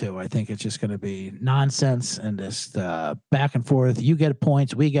 42. I think it's just going to be nonsense and just back and forth. You get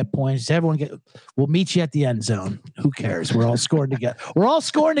points, we get points. We'll meet you at the end zone. Who cares? We're all scoring together. We're all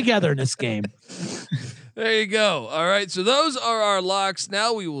scoring together in this game. There you go. All right. So those are our locks.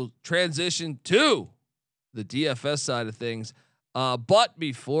 Now we will transition to the DFS side of things. But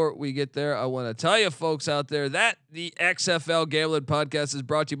before we get there, I want to tell you folks out there that the XFL Gambling Podcast is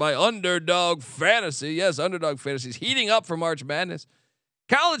brought to you by Underdog Fantasy. Yes, Underdog Fantasy is heating up for March Madness.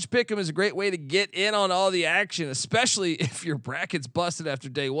 College Pick'em is a great way to get in on all the action, especially if your bracket's busted after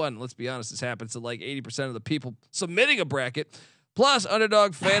day one. Let's be honest, this happens to like 80% of the people submitting a bracket. Plus,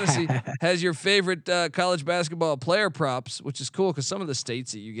 Underdog Fantasy has your favorite college basketball player props, which is cool because some of the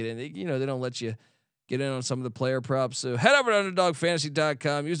states that you get in, they don't let you get in on some of the player props. So head over to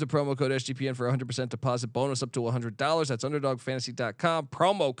UnderdogFantasy.com. Use the promo code SGPN for 100% deposit bonus up to $100. That's UnderdogFantasy.com.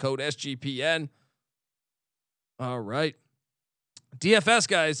 Promo code SGPN. All right, DFS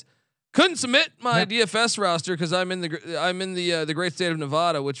guys, couldn't submit my DFS roster because I'm in the great state of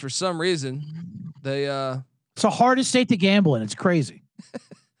Nevada, which for some reason it's the hardest state to gamble in. It's crazy.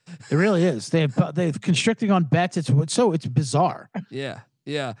 It really is. They've constricting on bets. It's bizarre.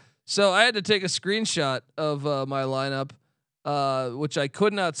 Yeah. So I had to take a screenshot of my lineup, which I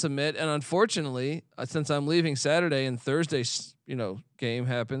could not submit, and unfortunately, since I'm leaving Saturday and Thursday's game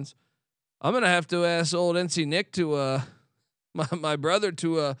happens, I'm gonna have to ask old NC Nick to my brother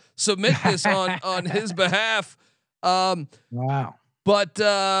to submit this on his behalf. Wow. But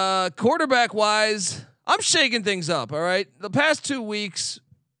quarterback wise, I'm shaking things up. All right, the past 2 weeks,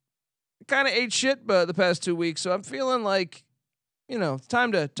 kind of ate shit, but the past 2 weeks, so I'm feeling like. It's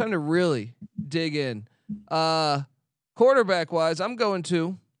time to really dig in. Quarterback wise, I'm going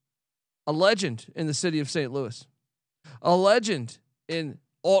to a legend in the city of St. Louis, a legend in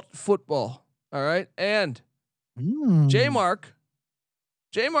alt football. All right. And J Mark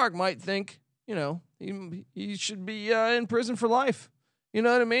might think, he should be in prison for life. You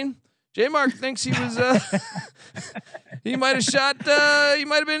know what I mean? J Mark thinks he was, he might have shot, he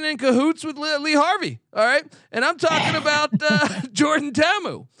might have been in cahoots with Lee Harvey. All right. And I'm talking about Jordan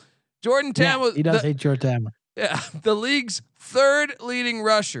Ta'amu. Jordan Ta'amu. Yeah, he does hate Jordan Ta'amu. Yeah. The league's third leading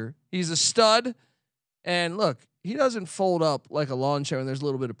rusher. He's a stud. And look, he doesn't fold up like a lawn chair when there's a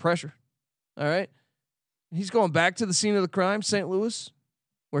little bit of pressure. All right. He's going back to the scene of the crime, St. Louis,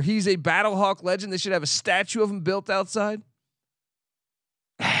 where he's a Battlehawk legend. They should have a statue of him built outside.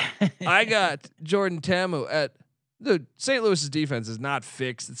 I got Jordan Ta'amu at St. Louis's defense is not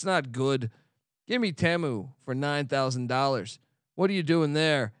fixed. It's not good. Give me Ta'amu for $9,000. What are you doing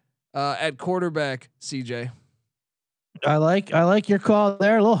there at quarterback, CJ? I like your call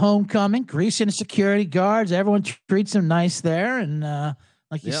there. A little homecoming, greasing the security guards. Everyone treats him nice there, and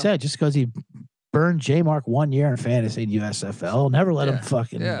like you said, just because he burned J Mark 1 year in fantasy in USFL, never let him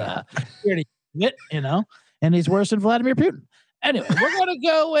fucking security it, and he's worse than Vladimir Putin. Anyway, we're gonna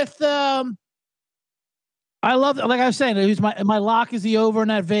go with. I love, like I was saying, who's my lock is the over in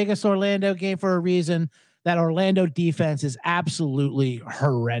that Vegas Orlando game for a reason. That Orlando defense is absolutely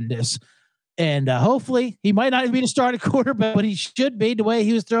horrendous, and hopefully he might not be the starting quarterback, but he should be the way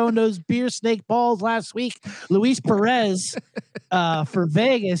he was throwing those beer snake balls last week. Luis Perez for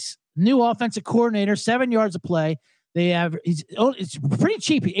Vegas, new offensive coordinator, 7 yards of play. It's pretty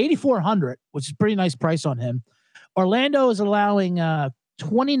cheap, 8,400, which is a pretty nice price on him. Orlando is allowing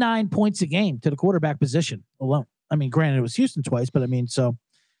 29 points a game to the quarterback position alone. I mean, granted, it was Houston twice, but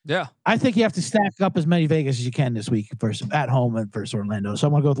I think you have to stack up as many Vegas as you can this week at home and versus Orlando. So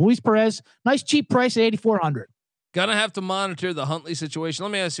I'm going to go with Luis Perez. Nice cheap price at 8,400. Gonna have to monitor the Huntley situation.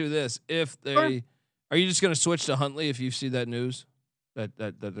 Let me ask you this: are you just going to switch to Huntley if you see that news?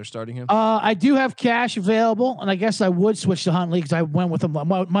 That they're starting him? I do have cash available, and I guess I would switch to Huntley because I went with him.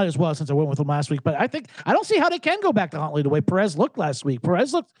 Might as well since I went with him last week. But I don't see how they can go back to Huntley the way Perez looked last week.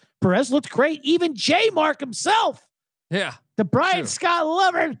 Perez looked great. Even J Mark himself. Yeah. The Brian Scott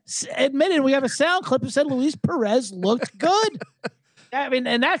lover admitted we have a sound clip that said Luis Perez looked good. I mean,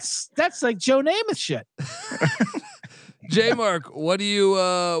 and that's like Joe Namath shit. J Mark, what are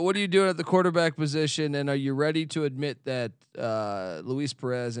you doing at the quarterback position, and are you ready to admit that Luis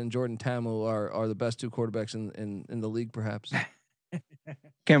Perez and Jordan Ta'amu are the best two quarterbacks in the league, perhaps?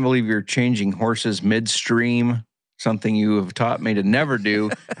 Can't believe you're changing horses midstream. Something you have taught me to never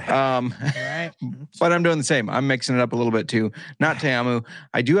do. Right. But I'm doing the same. I'm mixing it up a little bit too. Not Ta'amu.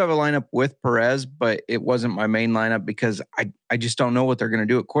 I do have a lineup with Perez, but it wasn't my main lineup because I just don't know what they're going to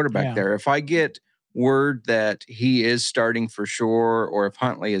do at quarterback there. If I get word that he is starting for sure, or if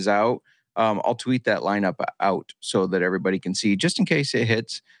Huntley is out, I'll tweet that lineup out so that everybody can see, just in case it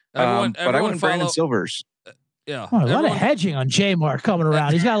hits. But I went Brandon Silvers. Yeah. Oh, a lot of hedging on J-Mark coming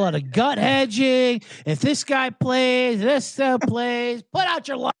around. He's got a lot of gut hedging. If this guy plays, this plays, put out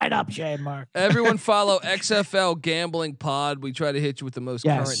your lineup, J-Mark. Everyone follow XFL Gambling Pod. We try to hit you with the most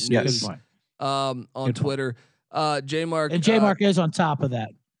current news on Twitter. J-Mark. And J-Mark is on top of that.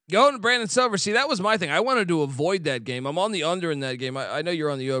 Going to Brandon Silver. See, that was my thing. I wanted to avoid that game. I'm on the under in that game. I know you're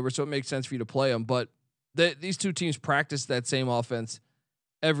on the over, so it makes sense for you to play them. But these two teams practice that same offense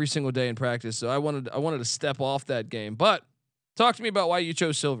every single day in practice. So I wanted to step off that game. But talk to me about why you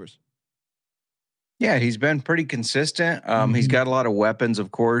chose Silvers. Yeah, he's been pretty consistent. He's got a lot of weapons,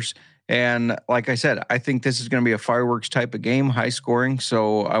 of course. And like I said, I think this is going to be a fireworks type of game, high scoring.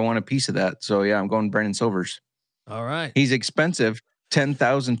 So I want a piece of that. So yeah, I'm going Brandon Silvers. All right. He's expensive.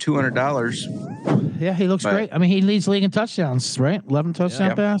 $10,200. Yeah, he looks great. I mean, he leads league in touchdowns, right? 11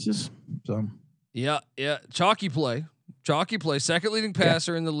 touchdown passes. So yeah. Chalky play. Second leading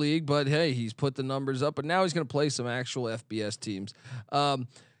passer in the league, but hey, he's put the numbers up, but now he's going to play some actual FBS teams.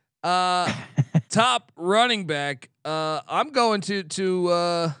 Top running back. I'm going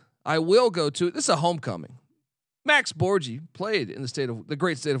to I will go to, this is a homecoming. Max Borgi played in the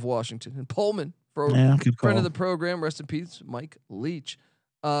great state of Washington, in Pullman. Friend of the program, rest in peace, Mike Leach.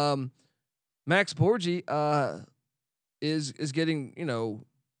 Max Borgi is getting,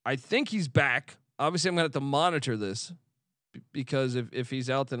 I think he's back. Obviously, I'm gonna have to monitor this because if he's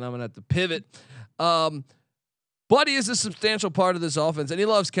out, then I'm gonna have to pivot. But he is a substantial part of this offense, and he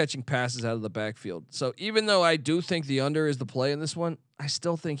loves catching passes out of the backfield. So even though I do think the under is the play in this one, I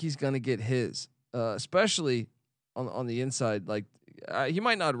still think he's gonna get his, especially on the inside. Like he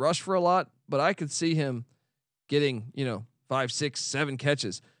might not rush for a lot, but I could see him getting, 5, 6, 7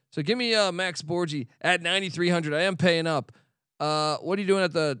 catches. So give me Max Borgi at 9,300. I am paying up. What are you doing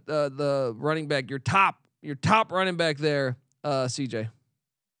at the running back? Your top running back there, CJ.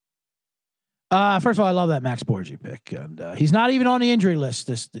 First of all, I love that Max Borgi pick, and he's not even on the injury list,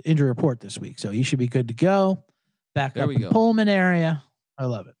 the injury report this week, so he should be good to go. Back up in the Pullman area. I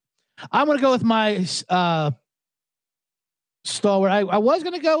love it. I'm going to go with my stalwart. I was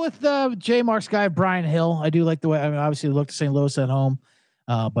going to go with J Mark's guy, Brian Hill. I do like the way, obviously looked at St. Louis at home,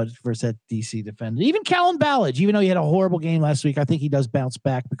 but versus that DC defender. Even Callum Ballage, even though he had a horrible game last week, I think he does bounce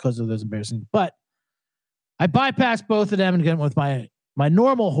back because of those embarrassing. But I bypassed both of them and went with my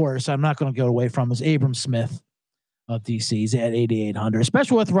normal horse. I'm not going to go away from is Abram Smith of DC. He's at 8,800,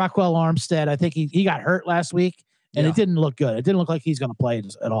 especially with Rockwell Armstead. I think he got hurt last week. And it didn't look good. It didn't look like he's going to play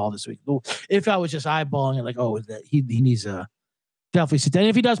at all this week. If I was just eyeballing it, like, he needs a definitely sit down.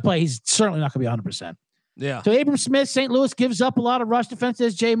 If he does play, he's certainly not going to be 100%. Yeah. So Abram Smith, St. Louis gives up a lot of rush defense,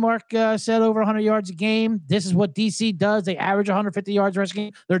 as J Mark said, over 100 yards a game. This is what DC does. They average 150 yards rushing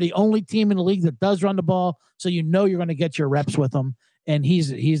game. They're the only team in the league that does run the ball, so you're going to get your reps with them. And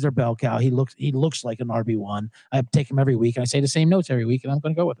he's their bell cow. He looks like an RB1. I take him every week, and I say the same notes every week, and I'm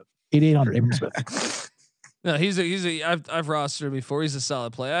going to go with him. 8,800 Abram Smith. No, I've rostered him before. He's a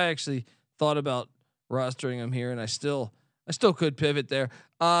solid play. I actually thought about rostering him here, and I still could pivot there.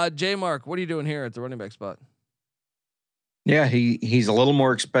 J Mark, what are you doing here at the running back spot? Yeah, he's a little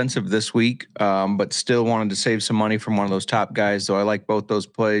more expensive this week, but still wanted to save some money from one of those top guys. So I like both those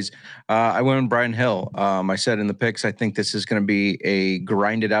plays. I went with Brian Hill. I said in the picks, I think this is going to be a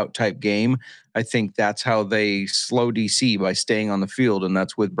grinded out type game. I think that's how they slow DC by staying on the field, and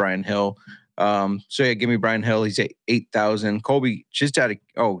that's with Brian Hill. So yeah, give me Brian Hill. He's at 8,000. Colby just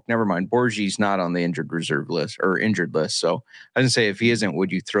never mind. Borgi's not on the injured reserve list or injured list. So I didn't say if he isn't,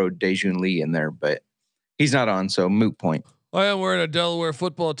 would you throw Dejun Lee in there? But he's not on. So moot point. I am wearing a Delaware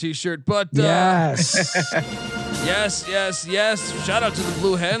football t-shirt, but yes. yes. Shout out to the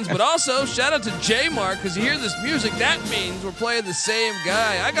Blue Hens, but also shout out to J Mark, because you hear this music, that means we're playing the same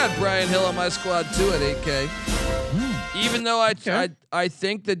guy. I got Brian Hill on my squad too at 8K. Even though I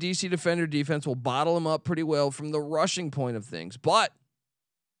think the DC defender defense will bottle him up pretty well from the rushing point of things, but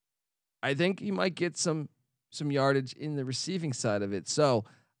I think he might get some yardage in the receiving side of it. So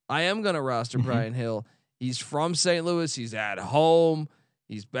I am going to roster Brian Hill. He's from St. Louis. He's at home.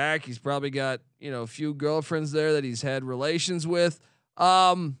 He's back. He's probably got, a few girlfriends there that he's had relations with.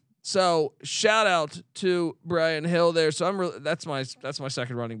 So shout out to Brian Hill there. So that's my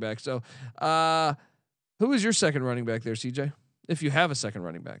second running back. So, who is your second running back there, CJ? If you have a second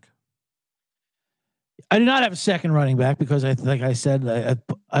running back. I do not have a second running back because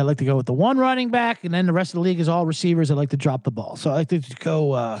I like to go with the one running back, and then the rest of the league is all receivers. I like to drop the ball. So I like to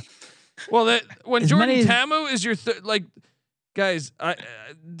go, when Jordan Tamu is your guys,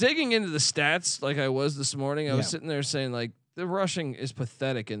 digging into the stats like I was this morning, I was sitting there saying like the rushing is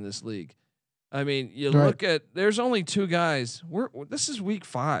pathetic in this league. I mean, look at there's only 2 guys. This is week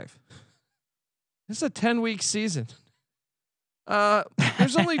 5. It's a 10-week season.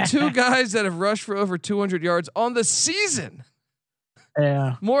 There's only 2 guys that have rushed for over 200 yards on the season.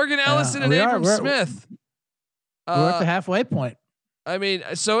 Yeah, Morgan Ellison and Abram Smith. We're at the halfway point. I mean,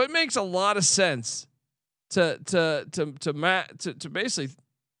 so it makes a lot of sense to basically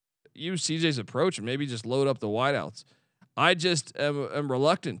use CJ's approach and maybe just load up the wideouts. I just am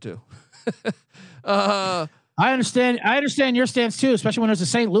reluctant to. I understand your stance too, especially when there's a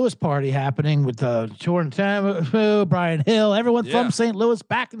St. Louis party happening with Jordan Tamu, Brian Hill, everyone from St. Louis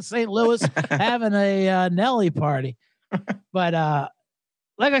back in St. Louis having a Nelly party. But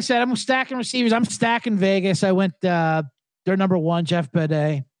like I said, I'm stacking receivers. I'm stacking Vegas. I went their number 1, Jeff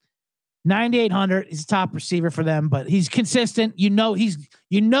Bedet, 9,800. He's a top receiver for them, but he's consistent. He's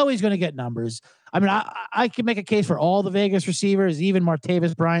going to get numbers. I mean, I can make a case for all the Vegas receivers, even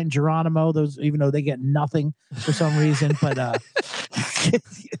Martavis Bryant, Geronimo, those, even though they get nothing for some reason, but I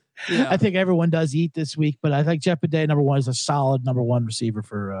think everyone does eat this week, but I think Jeff Bedet, number 1, is a solid number 1 receiver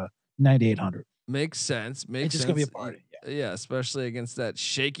for 9,800. Makes sense. It's just going to be a party. Yeah, especially against that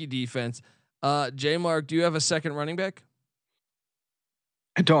shaky defense. J Mark, do you have a second running back?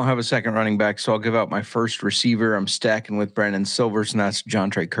 I don't have a second running back, so I'll give out my first receiver. I'm stacking with Brandon Silvers, and that's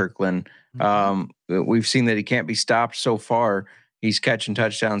Jontre Kirkland. We've seen that he can't be stopped so far. He's catching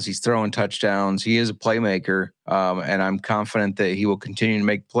touchdowns. He's throwing touchdowns. He is a playmaker, and I'm confident that he will continue to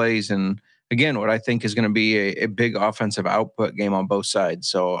make plays. And again, what I think is going to be a big offensive output game on both sides.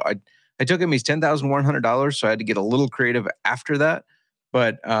 So I took him. He's $10,100, so I had to get a little creative after that.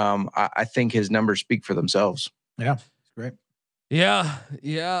 But I think his numbers speak for themselves. Yeah, it's great. Yeah.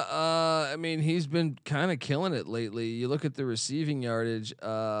 I mean, he's been kind of killing it lately. You look at the receiving yardage.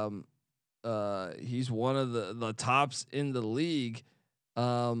 He's one of the tops in the league.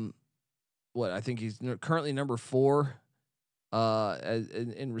 I think he's currently number 4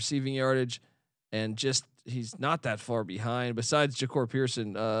 in receiving yardage, and just he's not that far behind. Besides Ja'Cory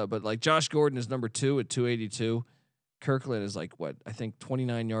Pearson, but like Josh Gordon is number 2 at 282. Kirkland is like I think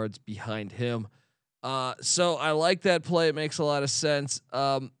 29 yards behind him. So I like that play. It makes a lot of sense.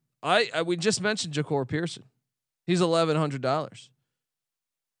 We just mentioned Ja'Cory Pearson. He's $1,100.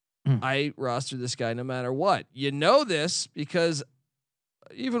 I roster this guy no matter what. You know this because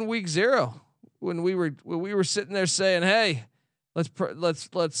even week 0, when we were sitting there saying, "Hey, let's put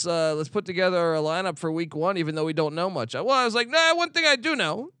together a lineup for week 1," even though we don't know much. I was like, "Nah." One thing I do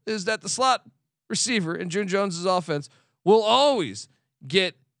know is that the slot receiver in June Jones's offense will always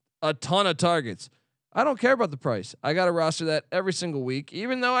get a ton of targets. I don't care about the price. I got to roster that every single week,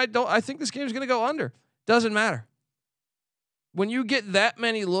 even though I think this game's going to go under. Doesn't matter. When you get that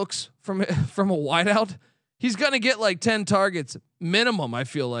many looks from a wideout, he's going to get like 10 targets minimum, I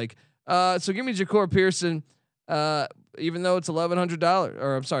feel like. So give me Ja'Cory Pearson, even though it's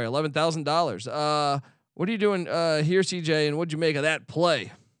 $11,000. What are you doing here, CJ? And what'd you make of that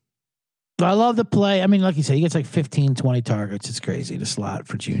play? I love the play. I mean, like you said, he gets like 15, 20 targets. It's crazy to slot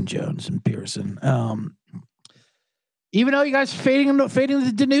for June Jones and Pearson. Even though you guys are fading the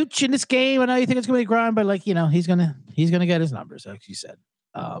Danucci in this game, I know you think it's going to be a grind, but like, he's going to get his numbers, like you said.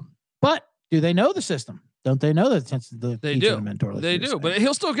 But do they know the system? Don't they know that they do? They do, but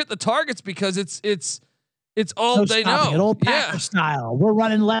he'll still get the targets because it's all no they know. It old Packer style. We're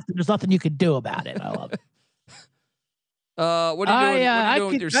running left, and there's nothing you can do about it. I love it. What are you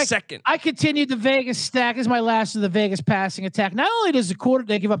doing with your second? I continued the Vegas stack. This is my last of the Vegas passing attack. Not only does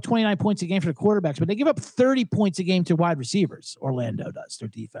they give up 29 points a game for the quarterbacks, but they give up 30 points a game to wide receivers. Orlando does, their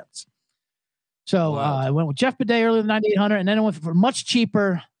defense. So I went with Jeff Bedet earlier than 9,800, and then I went for much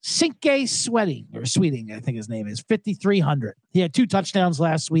cheaper Sinke Sweeting, I think his name is 5,300. He had 2 touchdowns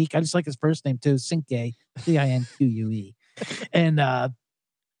last week. I just like his first name too, Sinke, Cinque, and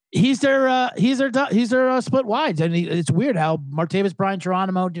he's their split wides. And it's weird how Martavis Bryant,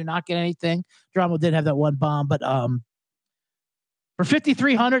 Geronimo do not get anything. Geronimo did have that one bomb, but for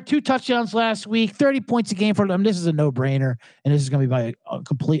 5,300, 2 touchdowns last week, 30 points a game for them. This is a no-brainer, and this is going to be my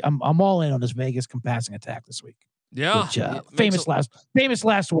complete. I'm all in on this Vegas passing attack this week. Yeah, which, famous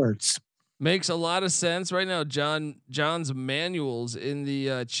last words. Makes a lot of sense right now. John's Manuals in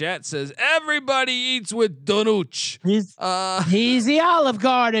the chat says everybody eats with Danucci. He's the Olive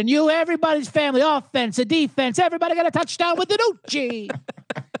Garden. Everybody's family, offense and defense. Everybody got a touchdown with Danucci.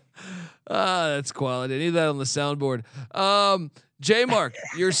 That's quality. I need that on the soundboard. J Mark,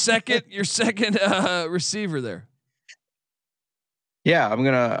 your second receiver there. Yeah, I'm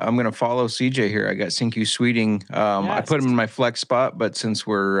gonna follow CJ here. I got Sinque Sweeting. I put him in my flex spot, but since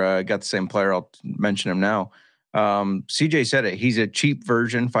we're got the same player, I'll mention him now. CJ said it. He's a cheap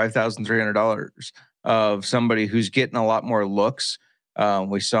version, $5,300 of somebody who's getting a lot more looks.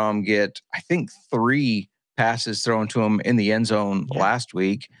 We saw him get, I think, 3 passes thrown to him in the end zone last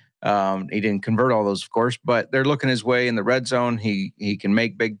week. He didn't convert all those, of course, but they're looking his way in the red zone. He can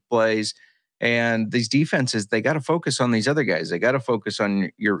make big plays. And these defenses, they got to focus on these other guys. They got to focus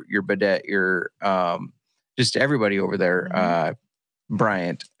on your Badette, your just everybody over there.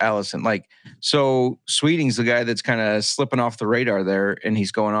 Bryant, Allison, so Sweeting's the guy that's kind of slipping off the radar there, and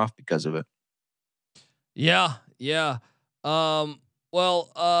he's going off because of it. Yeah. I'm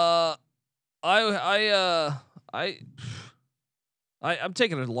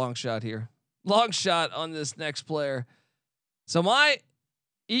taking a long shot here. Long shot on this next player. So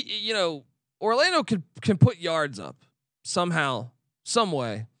Orlando can put yards up somehow, some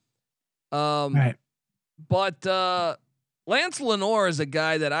way. Right. But Lance Lenoir is a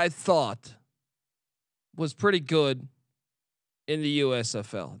guy that I thought was pretty good in the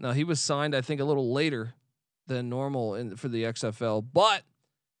USFL. Now he was signed, I think, a little later than normal for the XFL. But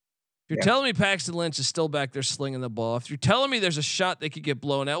if you're telling me Paxton Lynch is still back there slinging the ball, if you're telling me there's a shot they could get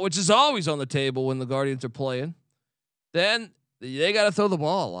blown out, which is always on the table when the Guardians are playing, then they got to throw the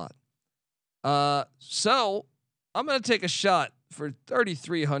ball a lot. So I'm going to take a shot for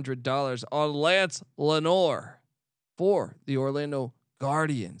 $3,300 on Lance Lenoir for the Orlando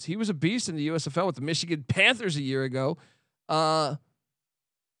Guardians. He was a beast in the USFL with the Michigan Panthers a year ago.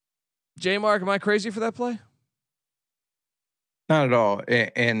 J Mark, am I crazy for that play? Not at all.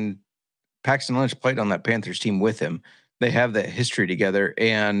 And Paxton Lynch played on that Panthers team with him. They have that history together.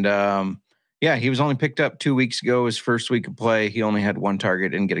 And he was only picked up 2 weeks ago. His first week of play, he only had 1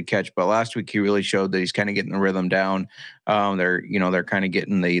 target and get a catch. But last week he really showed that he's kind of getting the rhythm down. They're kind of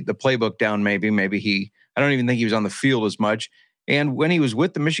getting the playbook down. Maybe I don't even think he was on the field as much. And when he was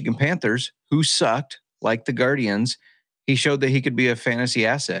with the Michigan Panthers, who sucked like the Guardians, he showed that he could be a fantasy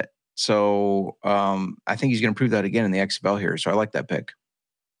asset. So I think he's going to prove that again in the XFL here. So I like that pick.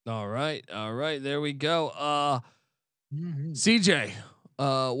 All right. There we go. CJ,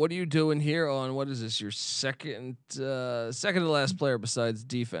 what are you doing here on, what is this? Your second to last player besides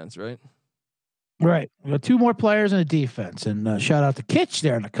defense, right? Right. We got 2 more players in the defense, and shout out to Kitch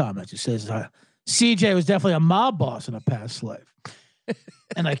there in the comments. He says CJ was definitely a mob boss in a past life,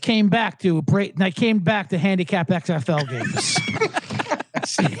 and I came back to handicap XFL games.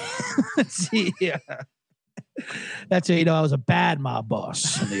 Let's see. Yeah. That's it. I was a bad mob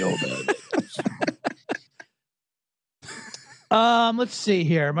boss in the old days. Let's see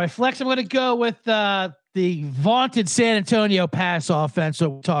here. My flex, I'm going to go with the vaunted San Antonio pass offense that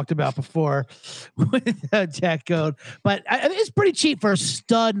we talked about before with Jack Code. But it's pretty cheap for a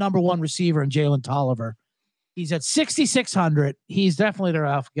stud number 1 receiver in Jalen Tolliver. He's at 6,600. He's definitely their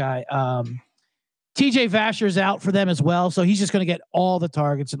alpha guy. TJ Vasher's out for them as well, so he's just going to get all the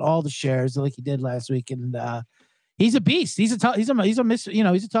targets and all the shares like he did last week. And he's a beast. He's a tough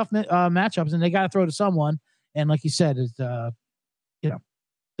matchups, and they got to throw to someone. And like you said, is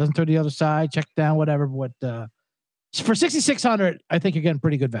doesn't throw to the other side, check down, whatever. But for 6,600, I think you're getting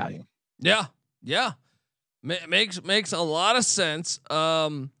pretty good value. Yeah. Makes a lot of sense.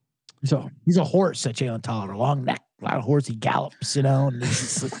 So he's a horse at Jalen Tolliver, long neck, a lot of horse. He gallops, and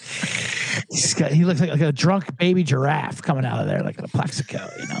he looks like a drunk baby giraffe coming out of there, like a Plexico.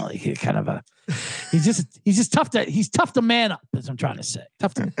 He's tough to man up, as I'm trying to say.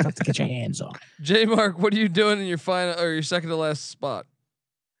 Tough to get your hands on. J Mark, what are you doing in your final or your second to last spot?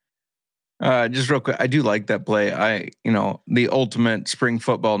 Just real quick, I do like that play. The ultimate spring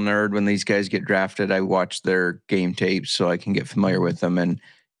football nerd. When these guys get drafted, I watch their game tapes so I can get familiar with them. And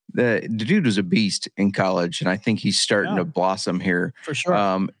the dude was a beast in college, and I think he's starting to blossom here for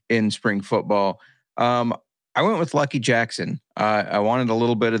sure in spring football. I went with Lucky Jackson. I wanted a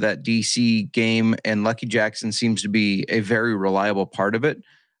little bit of that DC game, and Lucky Jackson seems to be a very reliable part of it.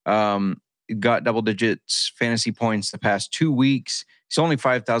 Got double digits fantasy points the past 2 weeks. He's only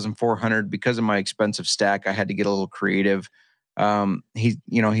 5,400 because of my expensive stack. I had to get a little creative. He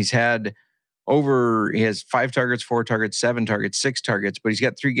has 5 targets, 4 targets, 7 targets, 6 targets, but he's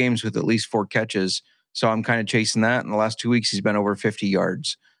got 3 games with at least 4 catches. So I'm kind of chasing that. In the last 2 weeks, he's been over 50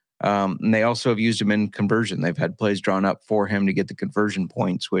 yards. And they also have used him in conversion. They've had plays drawn up for him to get the conversion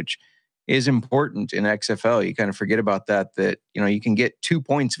points, which is important in XFL. You kind of forget about that you can get 2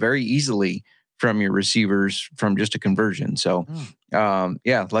 points very easily from your receivers from just a conversion. So,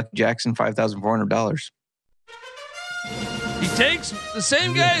 Lucky Jackson, $5,400. He takes the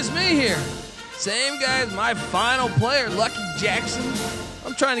same guy as me here. Same guy as my final player, Lucky Jackson.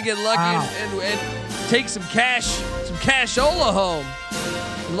 I'm trying to get lucky and take some cashola home.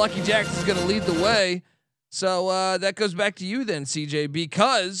 And Lucky Jackson's going to lead the way. So that goes back to you then, CJ,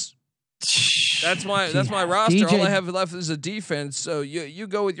 because That's my roster. DJ, All I have left is a defense. So you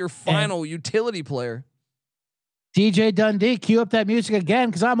go with your final utility player. DJ Dundee, cue up that music again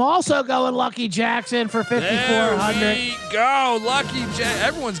because I'm also going Lucky Jackson for 5,400. There we go, Lucky Jack.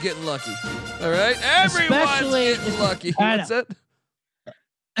 Everyone's getting lucky. All right, everyone's getting lucky. What's it?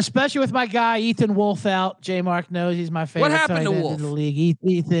 Especially with my guy Ethan Wolf out. J Mark knows he's my favorite. What happened to Wolf in the league?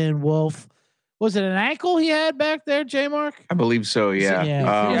 Ethan Wolf. Was it an ankle he had back there, J Mark? I believe so. Yeah.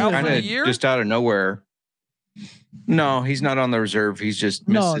 Out for the year? Just out of nowhere. No, he's not on the reserve. He's just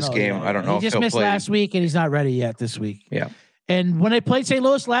missed this game. I don't know. He just missed last week, and he's not ready yet this week. Yeah. And when they played St.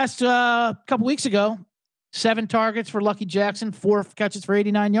 Louis last couple weeks ago, 7 targets for Lucky Jackson, 4 catches for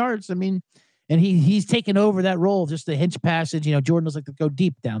 89 yards. I mean, and he's taken over that role, just the hinge passage. You know, Jordan does like to go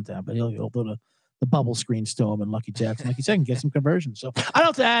deep downtown, but he'll do the bubble screens to him, and Lucky Jackson, like you said, can get some conversions. So I don't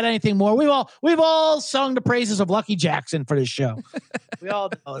have to add anything more. We've all sung the praises of Lucky Jackson for this show. We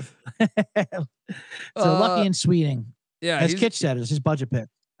all know it. So Lucky and Sweeting. Yeah, as Kitch said, it's his budget pick.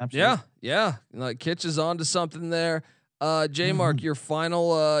 Absolutely. Yeah. Like Kitch is on to something there. J Mark, your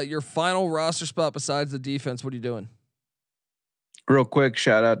final roster spot besides the defense. What are you doing? Real quick,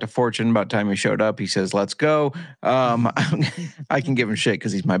 shout out to Fortune. About time he showed up, he says, "Let's go." I can give him shit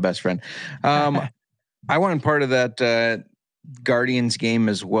because he's my best friend. I wanted part of that Guardians game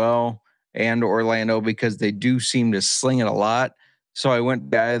as well, and Orlando, because they do seem to sling it a lot. So I went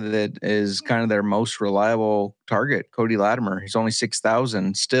guy that is kind of their most reliable target, Cody Latimer. He's only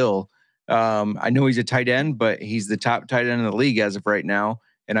 6,000 still. I know he's a tight end, but he's the top tight end in the league as of right now,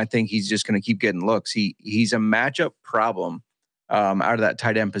 and I think he's just going to keep getting looks. He's a matchup problem out of that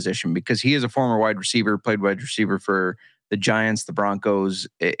tight end position because he is a former wide receiver, played wide receiver for the Giants, the Broncos,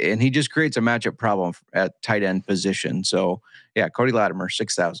 and he just creates a matchup problem at tight end position. So yeah, Cody Latimer,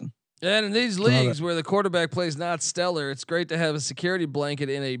 6,000. And in these leagues where the quarterback plays not stellar, it's great to have a security blanket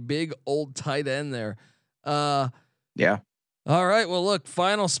in a big old tight end there. Yeah. All right. Well, look,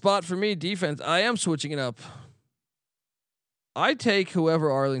 final spot for me, defense. I am switching it up. I take whoever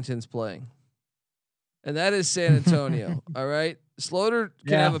Arlington's playing, and that is San Antonio. All right. Slaughter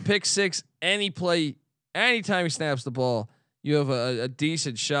can have a pick six any play, anytime he snaps the ball. You have a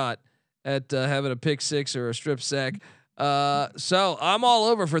decent shot at having a pick six or a strip sack. So I'm all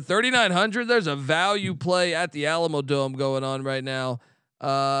over for 3,900. There's a value play at the Alamo Dome going on right now.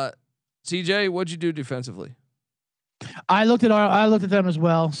 CJ, what'd you do defensively? I looked at them as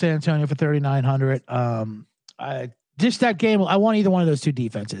well. San Antonio for 3,900. Just that game. I want either one of those two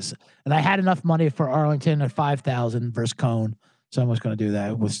defenses, and I had enough money for Arlington at 5,000 versus Cone, so I was going to do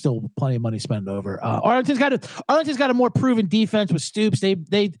that with still plenty of money spent over. Arlington's got a more proven defense with Stoops. They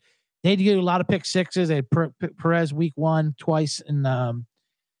do a lot of pick sixes. They had Perez week 1 twice, and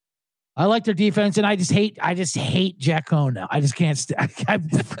I like their defense. And I just hate Jack Cohn now. I just can't.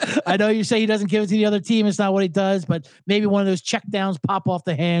 I know you say he doesn't give it to the other team. It's not what he does, but maybe one of those check downs pop off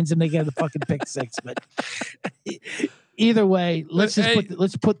the hands and they get the fucking pick six. But either way, let's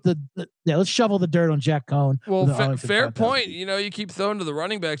shovel the dirt on Jack Cohn. Well, fair point. You know, you keep throwing to the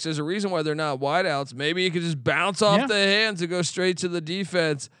running backs. There's a reason why they're not wideouts. Maybe you could just bounce off the hands and go straight to the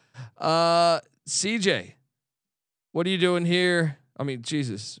defense. CJ, what are you doing here? I mean,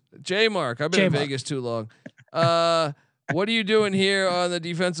 Jesus, J Mark, I've been in Vegas too long. What are you doing here on the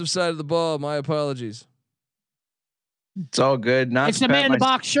defensive side of the ball? My apologies. It's all good. It's the man in the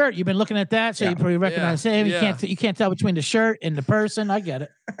box shirt. You've been looking at that, so you probably recognize him. You can't tell between the shirt and the person. I get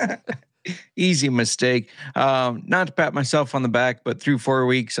it. Easy mistake. Not to pat myself on the back, but through 4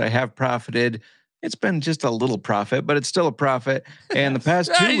 weeks, I have profited. It's been just a little profit, but it's still a profit. And the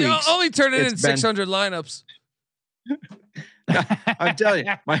past 2 weeks, only turn it in 600 lineups. I'm telling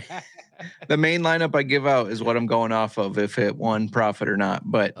you, the main lineup I give out is what I'm going off of, if it won profit or not.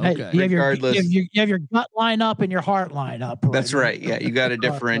 But regardless, you have your gut line up and your heart line up. Right? That's right. Yeah, you got to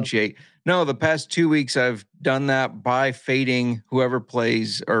differentiate. No, the past 2 weeks I've done that by fading whoever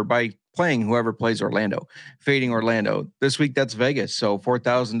plays, or by playing whoever plays Orlando, fading Orlando. This week that's Vegas, so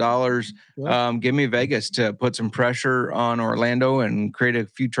 $4,000. Give me Vegas to put some pressure on Orlando and create a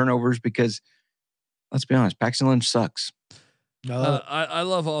few turnovers, because let's be honest, Paxton Lynch sucks. I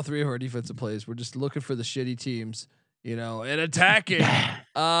love all three of our defensive plays. We're just looking for the shitty teams, you know, and attacking.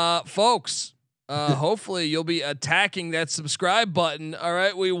 Folks, hopefully you'll be attacking that subscribe button. All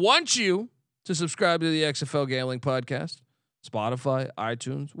right. We want you to subscribe to the XFL Gambling Podcast, Spotify,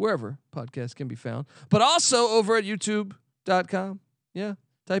 iTunes, wherever podcasts can be found, but also over at youtube.com. Yeah.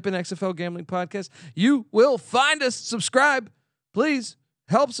 Type in XFL Gambling Podcast. You will find us. Subscribe, please.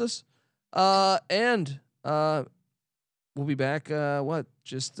 Helps us. And we'll be back.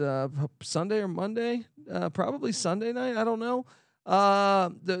 Sunday or Monday? Probably Sunday night. I don't know.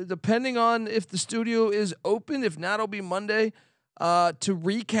 Depending on if the studio is open. If not, it'll be Monday to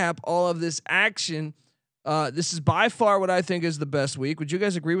recap all of this action. This is by far what I think is the best week. Would you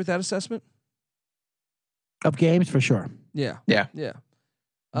guys agree with that assessment? Of games, for sure. Yeah. Yeah.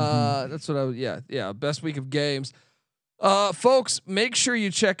 That's what I would. Yeah. Best week of games. Folks, make sure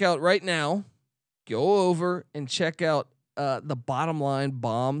you check out right now. Go over and check out the Bottom Line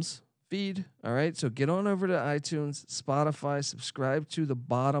Bombs feed. All right. So get on over to iTunes, Spotify, subscribe to the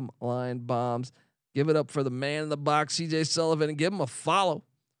Bottom Line Bombs. Give it up for the man in the box, CJ Sullivan, and give him a follow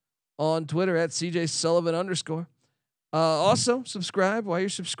on Twitter at CJ Sullivan _. Also subscribe while you're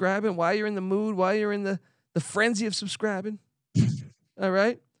subscribing, while you're in the mood, while you're in the frenzy of subscribing. All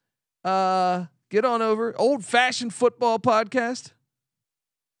right. Get on over. Old Fashioned Football Podcast.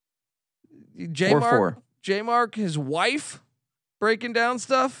 J Mark, his wife, breaking down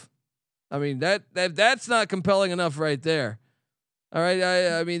stuff. I mean, that's not compelling enough right there. All right.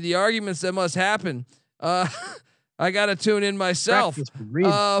 I mean, the arguments that must happen. I gotta tune in myself.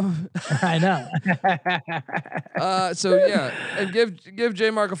 I know. So yeah, and give J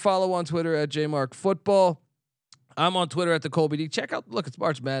Mark a follow on Twitter at JMarkFootball. I'm on Twitter at the Colby D. It's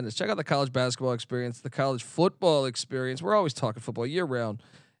March Madness. Check out the college basketball experience, the college football experience. We're always talking football year round,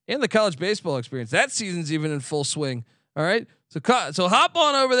 and the college baseball experience. That season's even in full swing. All right, so hop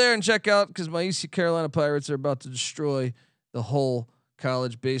on over there and check out, because my East Carolina Pirates are about to destroy the whole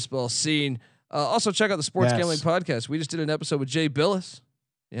college baseball scene. Also check out the Sports Gambling Podcast. We just did an episode with Jay Billis.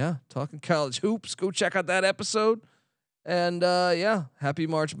 Yeah, talking college hoops. Go check out that episode. And happy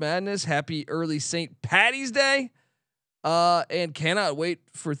March Madness. Happy early St. Patty's Day. And cannot wait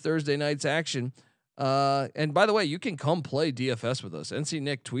for Thursday night's action. And by the way, you can come play DFS with us. NC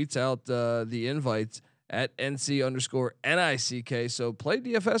Nick tweets out the invites at NC_NICK. So play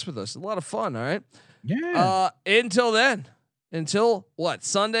DFS with us. A lot of fun. All right. Yeah. Until what?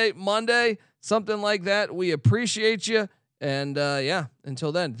 Sunday, Monday, something like that. We appreciate you. And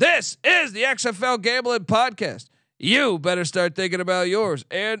until then, this is the XFL Gambling Podcast. You better start thinking about yours.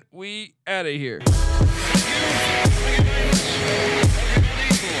 And we out of here.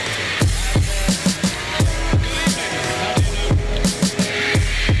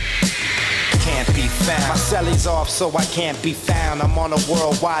 My celly's off, so I can't be found. I'm on a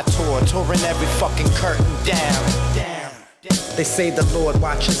worldwide tour, touring every fucking curtain down. They say the Lord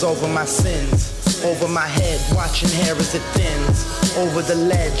watches over my sins. Over my head, watching hair as it thins. Over the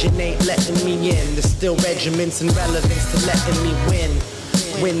ledge, it ain't letting me in. There's still regiments and relevance to letting me win.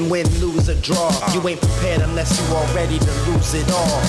 Win, lose or draw. You ain't prepared unless you all ready to lose it all.